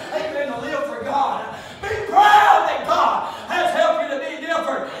 Amen. To live for God. Be proud that God has helped you to be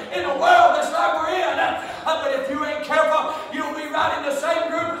different in a world that's like we're in. But if you ain't careful, you'll be right in the same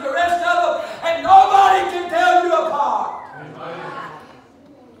group as the rest of them, and nobody can tell you apart.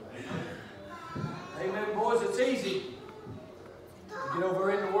 Amen, boys. It's easy to get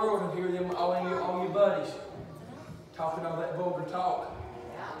over in the world and hear them all your buddies talking all that vulgar talk.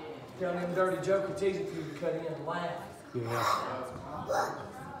 Down them dirty jokes, it's easy for you to cut in and laugh. Yeah.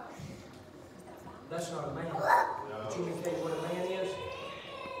 That's not a man. But you can tell you what a man is?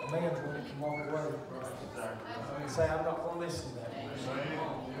 A man's one that can walk away and say, I'm not going to listen to that.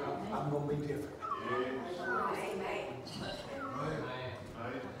 I'm going to be different.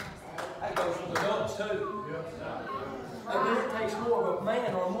 That goes for the adults too. And it takes more of a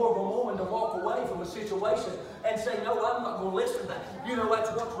man or more of a woman to walk away from a situation and say, no, I'm not going to listen to that. You know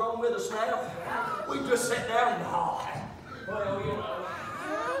that's what's wrong with us now? We just sit down and holler. Well, you know,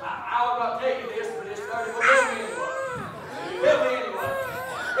 I'll not tell you this, but it's 30. Well, tell me anyway. Tell me anyway.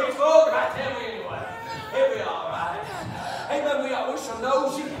 It's over, I tell me anyway. It'll be all right. Amen. We're so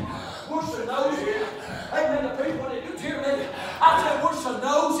nosy. We're so nosy. Amen. The people that do hear me, I said we're so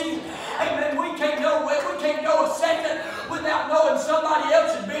nosy. Amen. We can't go a second without knowing somebody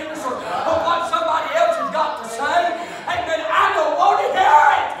else's business or what somebody else has got to say. Amen. I don't want to hear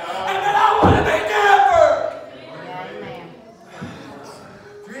it. Amen. I want to be different. Amen.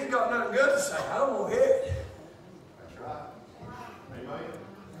 If you ain't got nothing good to say, I don't want to hear it. That's right. Amen.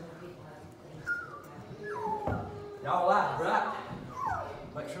 Y'all like, right?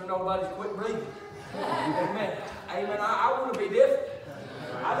 Make sure nobody's quit breathing. Amen. Amen. I want to be different.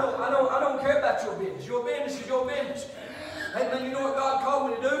 I don't care about your business. Your business is your business. Amen. You know what God called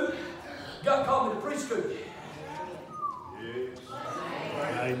me to do? God called me to preach to you. Yes.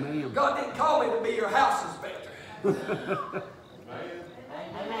 Amen. God didn't call me to be your house inspector.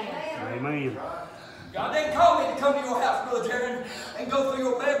 Amen. God didn't call me to come to your house, Brother Jaron, and go through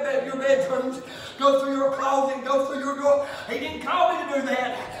your bedrooms, go through your closet, go through your door. He didn't call me to do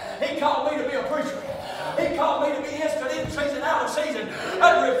that. He called me to be a preacher. He called me to be instant in season, out of season,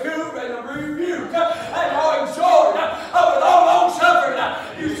 and rebuke and rebuke and all exhort with all long suffering.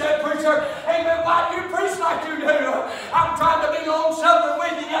 You said, preacher, amen, why do you preach like you do? I'm trying to be long suffering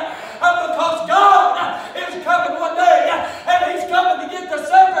with you because God is coming one day and He's coming to get the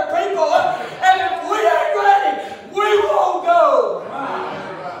separate people. And if we ain't ready, we won't go.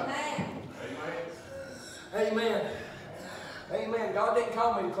 Amen. Amen. God didn't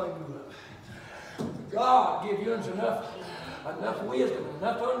call me to clean you up. God give you enough wisdom,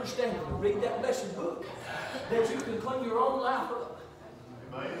 enough understanding to read that blessed book that you can clean your own life up.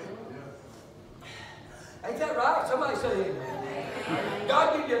 Amen. Ain't that right? Somebody say amen.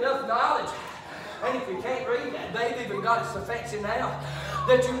 God give you enough knowledge. And if you can't read that, they've even got it so fancy now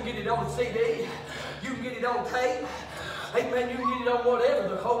that you can get it on CD, you can get it on tape. Amen. You can get it on whatever,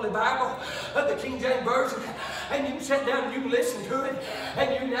 the Holy Bible, the King James Version, and you can sit down and you can listen to it,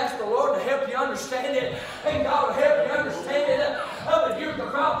 and you can ask the Lord to help you understand it, and God will help you understand it. But here's the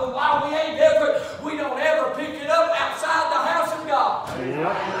problem: why we ain't different, we don't ever pick it up outside the house of God. Amen.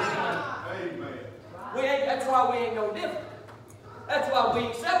 That's why we ain't no different. That's why we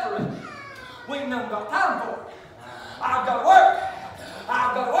ain't separate. We ain't none got time for it. I've got to work.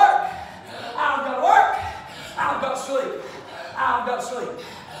 I've got to work. I've got to work. I've got to sleep. I've got to sleep.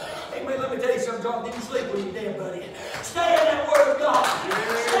 Amen. Let me tell you something, God didn't sleep when you're dead, buddy. Stay in that Word of God.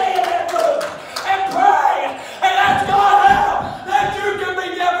 Stay in that book and pray and ask God how that you can be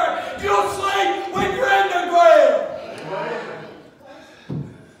different. You'll sleep when you're in the grave.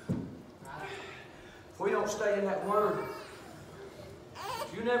 If we don't stay in that Word,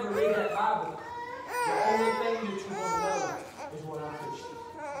 if you never read that Bible, the only thing that you want to know is what I preached.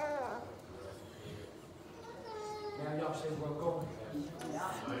 Now y'all see where I'm going.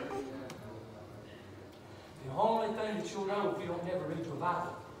 The only thing that you'll know if you don't never read your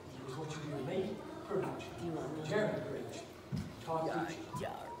Bible is what you hear me preach, Jeremy preach, Todd preach.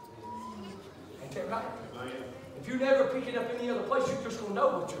 Ain't that right? If you never pick it up any other place, you're just going to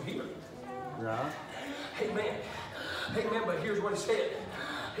know what you're hearing. Right. Amen. Amen. But here's what he said.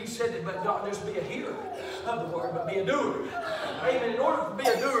 He said that, but not just be a hearer of the word, but be a doer. Amen. In order to be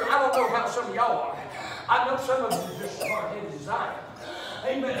a doer, I don't know how some of y'all are. I know some of you are just hard-headed as I am.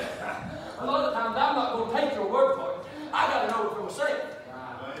 Amen. A lot of times I'm not going to take your word for it. I got to know it for myself.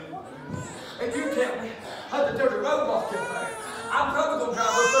 If you tell me that there's a roadblock up there, I'm probably going to drive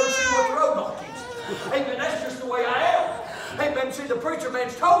up there and see what the roadblock is. Amen. That's just the way I am. Amen. See, the preacher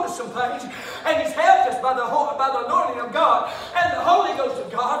man's told us some things, and he's helped us by the anointing of God and the Holy Ghost of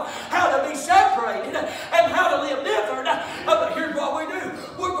God how to be separated and how to live different. But here's what we do.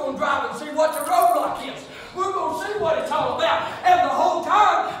 We're going to drive and see what the roadblock is. We're going to see what it's all about. And the whole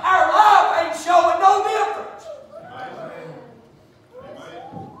time, our life ain't showing no difference.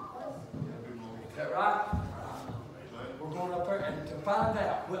 Is that right? We're going up there and to find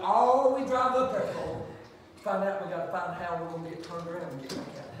out. All we drive up there for, to find out, we got to find how we're going to get turned around and get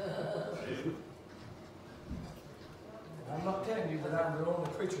back out. I'm I'm not telling you that I'm the only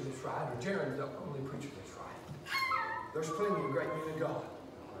preacher that's right, or Jared's the only preacher that's right. There's plenty of great men of God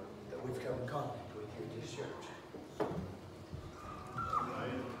that we've come in contact with here at this church.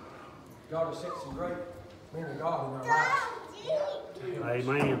 God has sent some great men of God in our lives.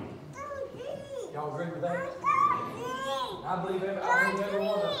 Amen. Y'all agree with that? I believe every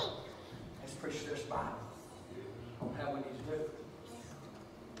one of them has preached this Bible on how we need to do it.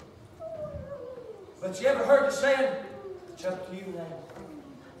 But you ever heard the saying, it's up to you now.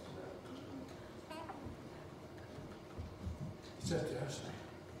 It's up to us now.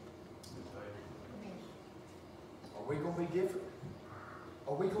 Are we going to be different?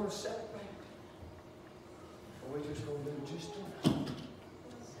 Are we going to separate? Or are we just going to do just enough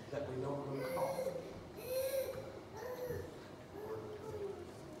that we don't look off?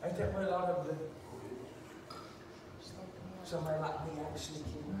 Ain't that what a lot of the somebody like me actually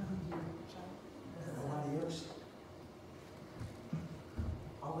can? Nobody else.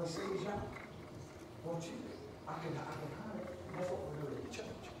 All they say is y'all. Won't you? I can hide it. That's what we're doing at church.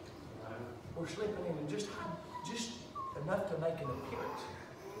 We're sleeping in and just enough to make an appearance.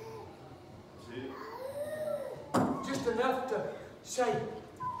 Just enough to say,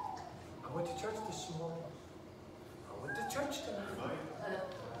 I went to church this morning. I went to church tonight.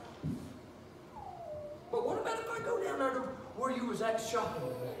 But what about if I go down there to where you was at shopping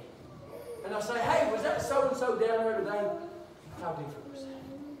today? And I say, hey, was that so-and-so down there today? How different was that?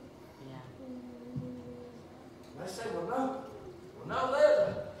 And they say, well, no,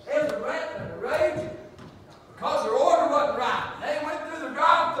 there's a rant and a rage because their order wasn't right. They went through the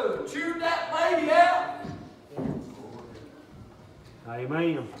drive-thru and chewed that lady out.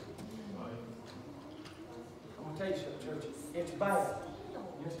 Amen. I'm going to tell you something, church. It's bad.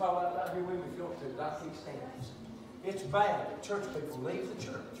 You just follow out here with me if you want to, but I can't stand this. It's bad that church people leave the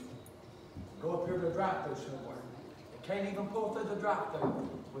church, go up here to a drive-thru somewhere, and can't even pull through the drive-thru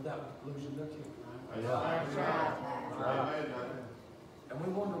without losing their kid. That's right. And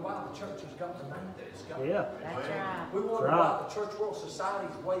we wonder why the church has got the name that it's got. Yeah. That's right. We wonder why the church world society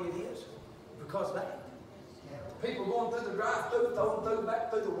is the way it is. Because that. People going through the drive-thru, throwing through back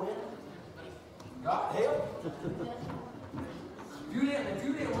through the window. God help. If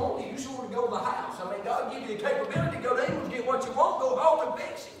you didn't want it, you sure would go to the house. I mean, God give you the capability to go there and get what you want, go home and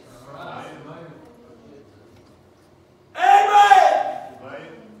fix it. Amen.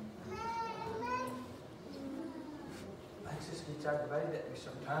 Makes us get aggravated at me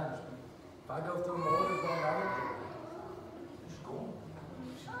sometimes. If I go through my orders going on, just go on.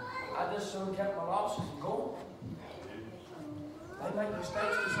 I just soon count my losses and go on. They make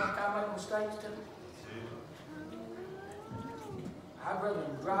mistakes just like I make mistakes too. I'd rather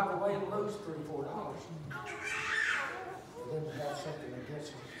drive away and lose $3 or $4 than to have something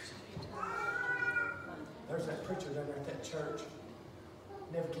against me. There's that preacher down there at that church.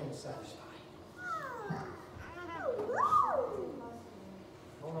 Never can satisfy. I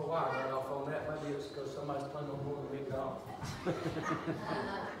don't know why I got off on that. Maybe it's because somebody's playing on more than me golf.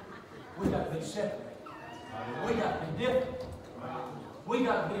 We got to be separated. We got to be different. We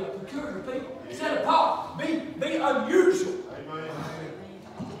got to be a peculiar people. Set apart. Be unusual. Amen.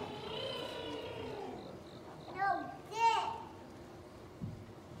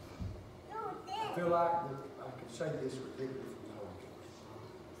 I feel like I can say this with victory from the Holy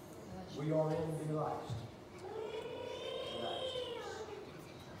Ghost. We are in the last.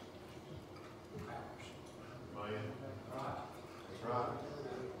 Amen. That's right.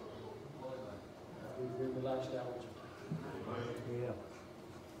 We're in the last hours. Amen.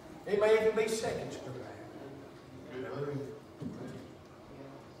 Yeah. It may even be seconds to that.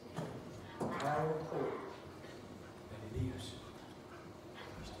 How important that it is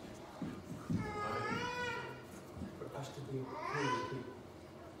for us to be holy people,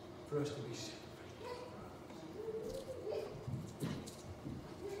 for us to be saved.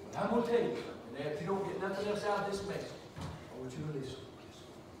 But I'm going to tell you, and if you don't get nothing else out of this message, I want you to listen.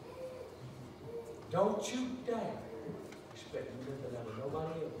 Don't you dare expect nothing out of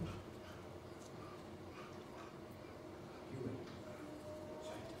nobody else. You ain't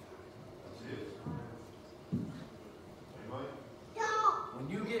sanctified. That's it. Amen. When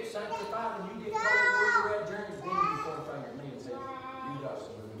you get sanctified and you get told where you're at, Jeremy, then you point a finger at me and say, you got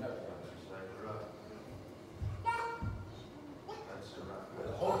something nothing. That's right. That's right.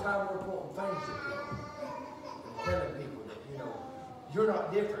 The whole time we're pointing fingers at people, telling people that, you're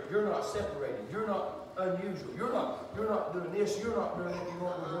not different, you're not separated, you're not unusual, you're not doing this, you're not doing that, you know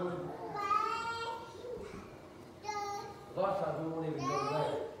what we're doing. A lot of times we won't even go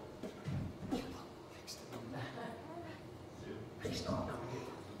there. He's not no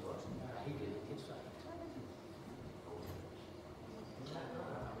different than he was. He did it his side.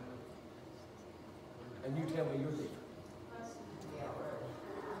 and you tell me you're different.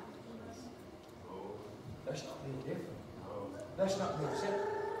 That's not being different. That's not being separate.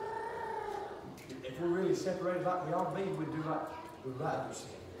 If we're really separated like we ought to be, we'd do like we write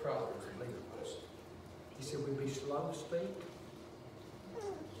said, Proverbs and Leviticus. He said we'd be slow to speak,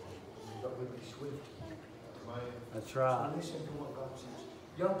 but we'd be swift. That's right. So listen to what God says.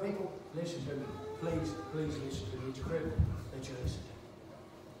 Young people, listen to me. Please, please listen to me. It's critical that you listen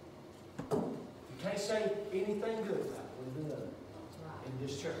to me. You can't say anything good about what we've done in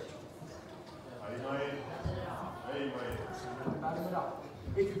this church. Amen. Amen. About him at all.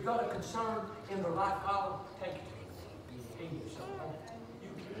 If you've got a concern in the life of, take it to him. He is something.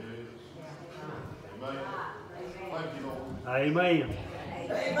 Amen. Thank you, Lord. Amen.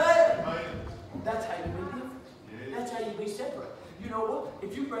 Amen. Amen. That's how you be different. That's how you be separate. You know what?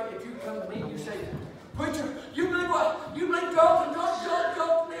 If you come to me and you say, preacher, you believe what? You believe God,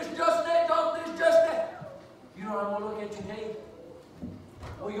 this, just that, God, this, just that. You know what I'm going to look at you and tell you?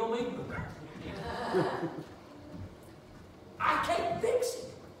 What are you going to leave with? I can't fix it.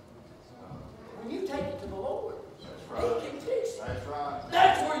 When you take it to the Lord, That's right. He can fix it. That's right.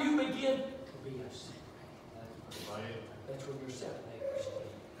 That's where you begin to be a separate. Amen. That's where you're separated.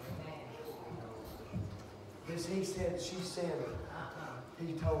 Because he said, she said,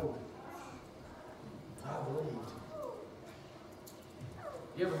 he told, I believed.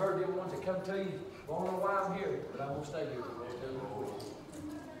 You ever heard them ones that come to you? Won't know why I'm here, but I'm going to stay here.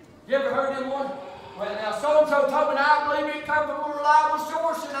 You ever heard them ones? Well, now so-and-so told me I believe it come from a reliable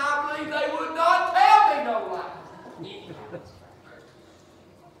source, and I believe they would not tell me no lie.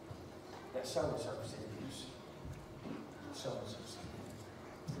 That so-and-so said this. So-and-so said.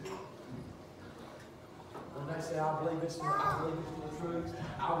 When they say I believe it's the truth,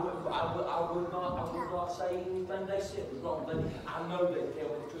 I would not say anything they said was wrong. I know they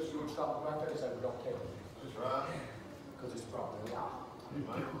tell me the truth. You would stop right there and say, well, don't tell me. That's right. Because it's probably a lie.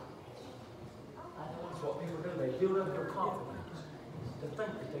 Amen. That's what people do. They build up their confidence to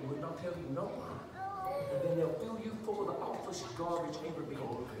think that they would not tell you no lie. And then they'll fill you full of the office garbage ever been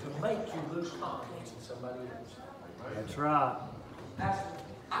to make you lose confidence in somebody else. That's right. Pastor,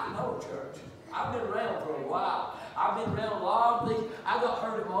 I know church. I've been around for a while. I've been around a lot of these. I got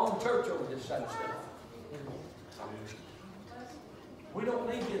hurt in my own church over this same stuff. We don't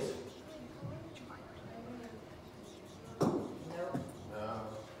need this.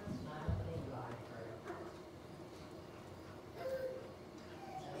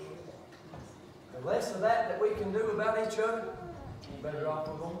 The less of that we can do about each other, the better off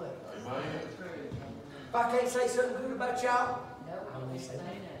we're going to live. Amen. If I can't say something good about y'all, I'm going to say that.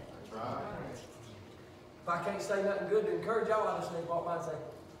 That's right. If I can't say nothing good to encourage y'all, I just need to walk by and say,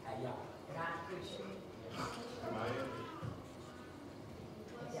 hey, y'all. Amen.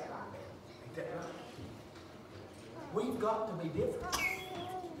 Ain't that right? We've got to be different.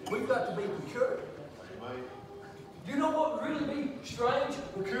 We've got to be peculiar. Amen. You know what would really be strange,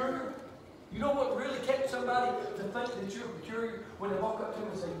 peculiar? You know what really kept somebody to think that you're peculiar? When they walk up to you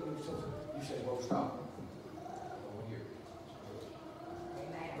and say, you say, well, stop. Over here.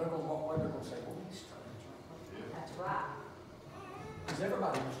 They're going to walk away, they're going to say, well, he's strange. That's right. Because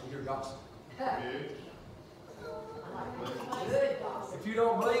everybody wants to hear gossip. Good gossip. If you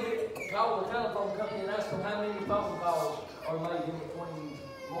don't believe it, call the telephone company and ask them how many phone calls are made in between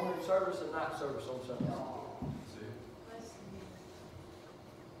morning service and night service on Sunday.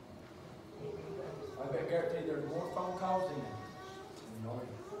 I guarantee there's more phone calls than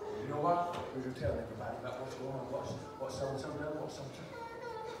you know what? We're going to tell everybody about what's going on, what so-and-so done, what so-and-so.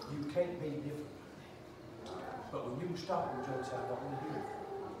 You can't be different. But when you stop and judge out, I don't want to hear it.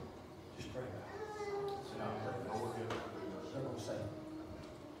 Just pray about it. They're going to say,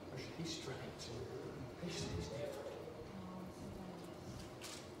 he's strange. He's different.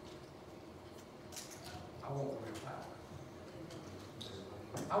 I want the real power.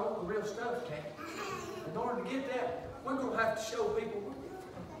 I want the real stuff, Ken. In order to get that, we're going to have to show people we're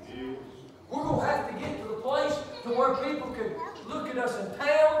different. We're going to have to get to the place to where people can look at us in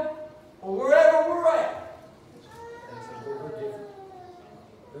town or wherever we're at and say, well, we're different.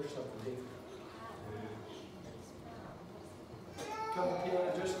 There's something different. Come on,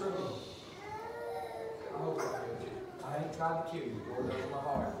 Ken, just for me. I hope I killed you. I ain't trying to kill you. Lord knows my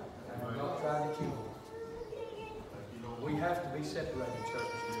heart. I'm not trying to kill you. We have to be separated,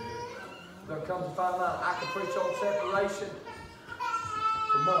 church. There comes a fine line. I can preach on separation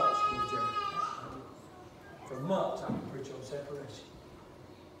for months, Brother Jerry. For months, I can preach on separation.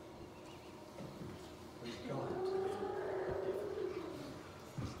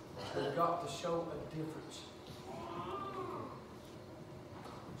 We've got to show a difference.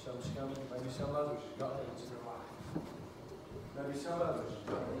 So Some's coming. Maybe some others got needs in their life. Maybe some others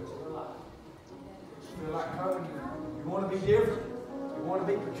got needs in their life. You feel like coming. You want to be different. You want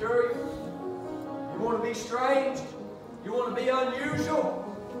to be peculiar. You want to be strange. You want to be unusual.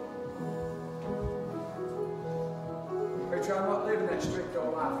 Preacher, I'm not living that strict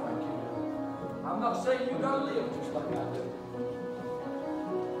old life like you do. I'm not saying you got to live just like I do.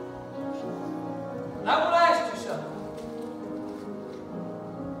 And I want to ask you something.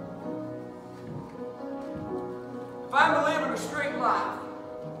 If I'm living a strict life,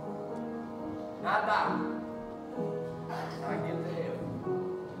 and I die, and I get to heaven,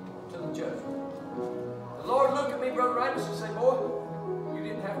 to the judgment, the Lord look at me, Brother Ramus, and say, boy, you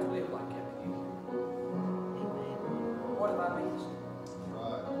didn't have to live like that. What have I missed?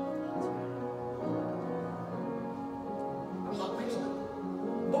 Right. I'm not missing it.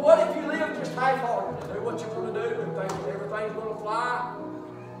 But what if you live just half-hearted and do what you want to do and think that everything's going to fly?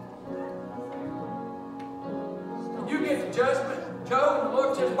 And you get to judgment, Job, and the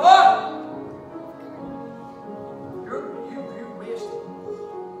Lord says, boy, you missed it.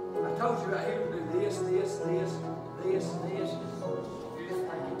 I told you right here to do this, this, this, this, and this. You didn't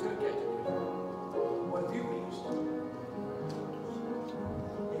think you took it. What have you missed?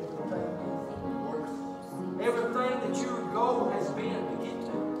 Everything that your goal has been to get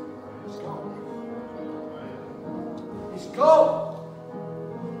to is gone. It's gone.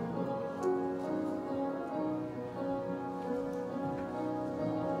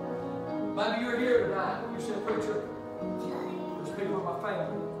 Maybe you're here tonight. You said, preacher, there's people in my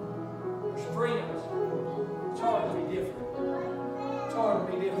family. There's friends. It's hard to be different. It's hard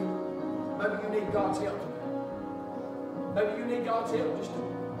to be different. Maybe you need God's help tonight. Maybe you need God's help just to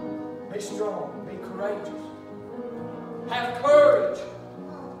be strong, be courageous. Have courage.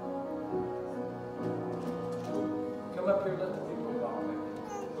 Come up here and let the people of God pray.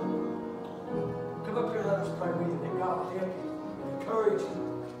 Come up here and let us pray with you that God will help you, encourage you,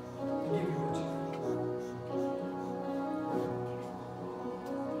 and give you what you need.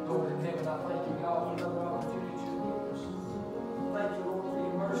 Lord in heaven, I thank you, God, for another opportunity to give us. Thank you, Lord, for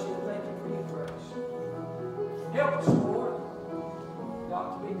your mercy, and thank you for your grace. Help us, Lord,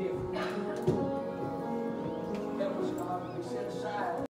 not to be different.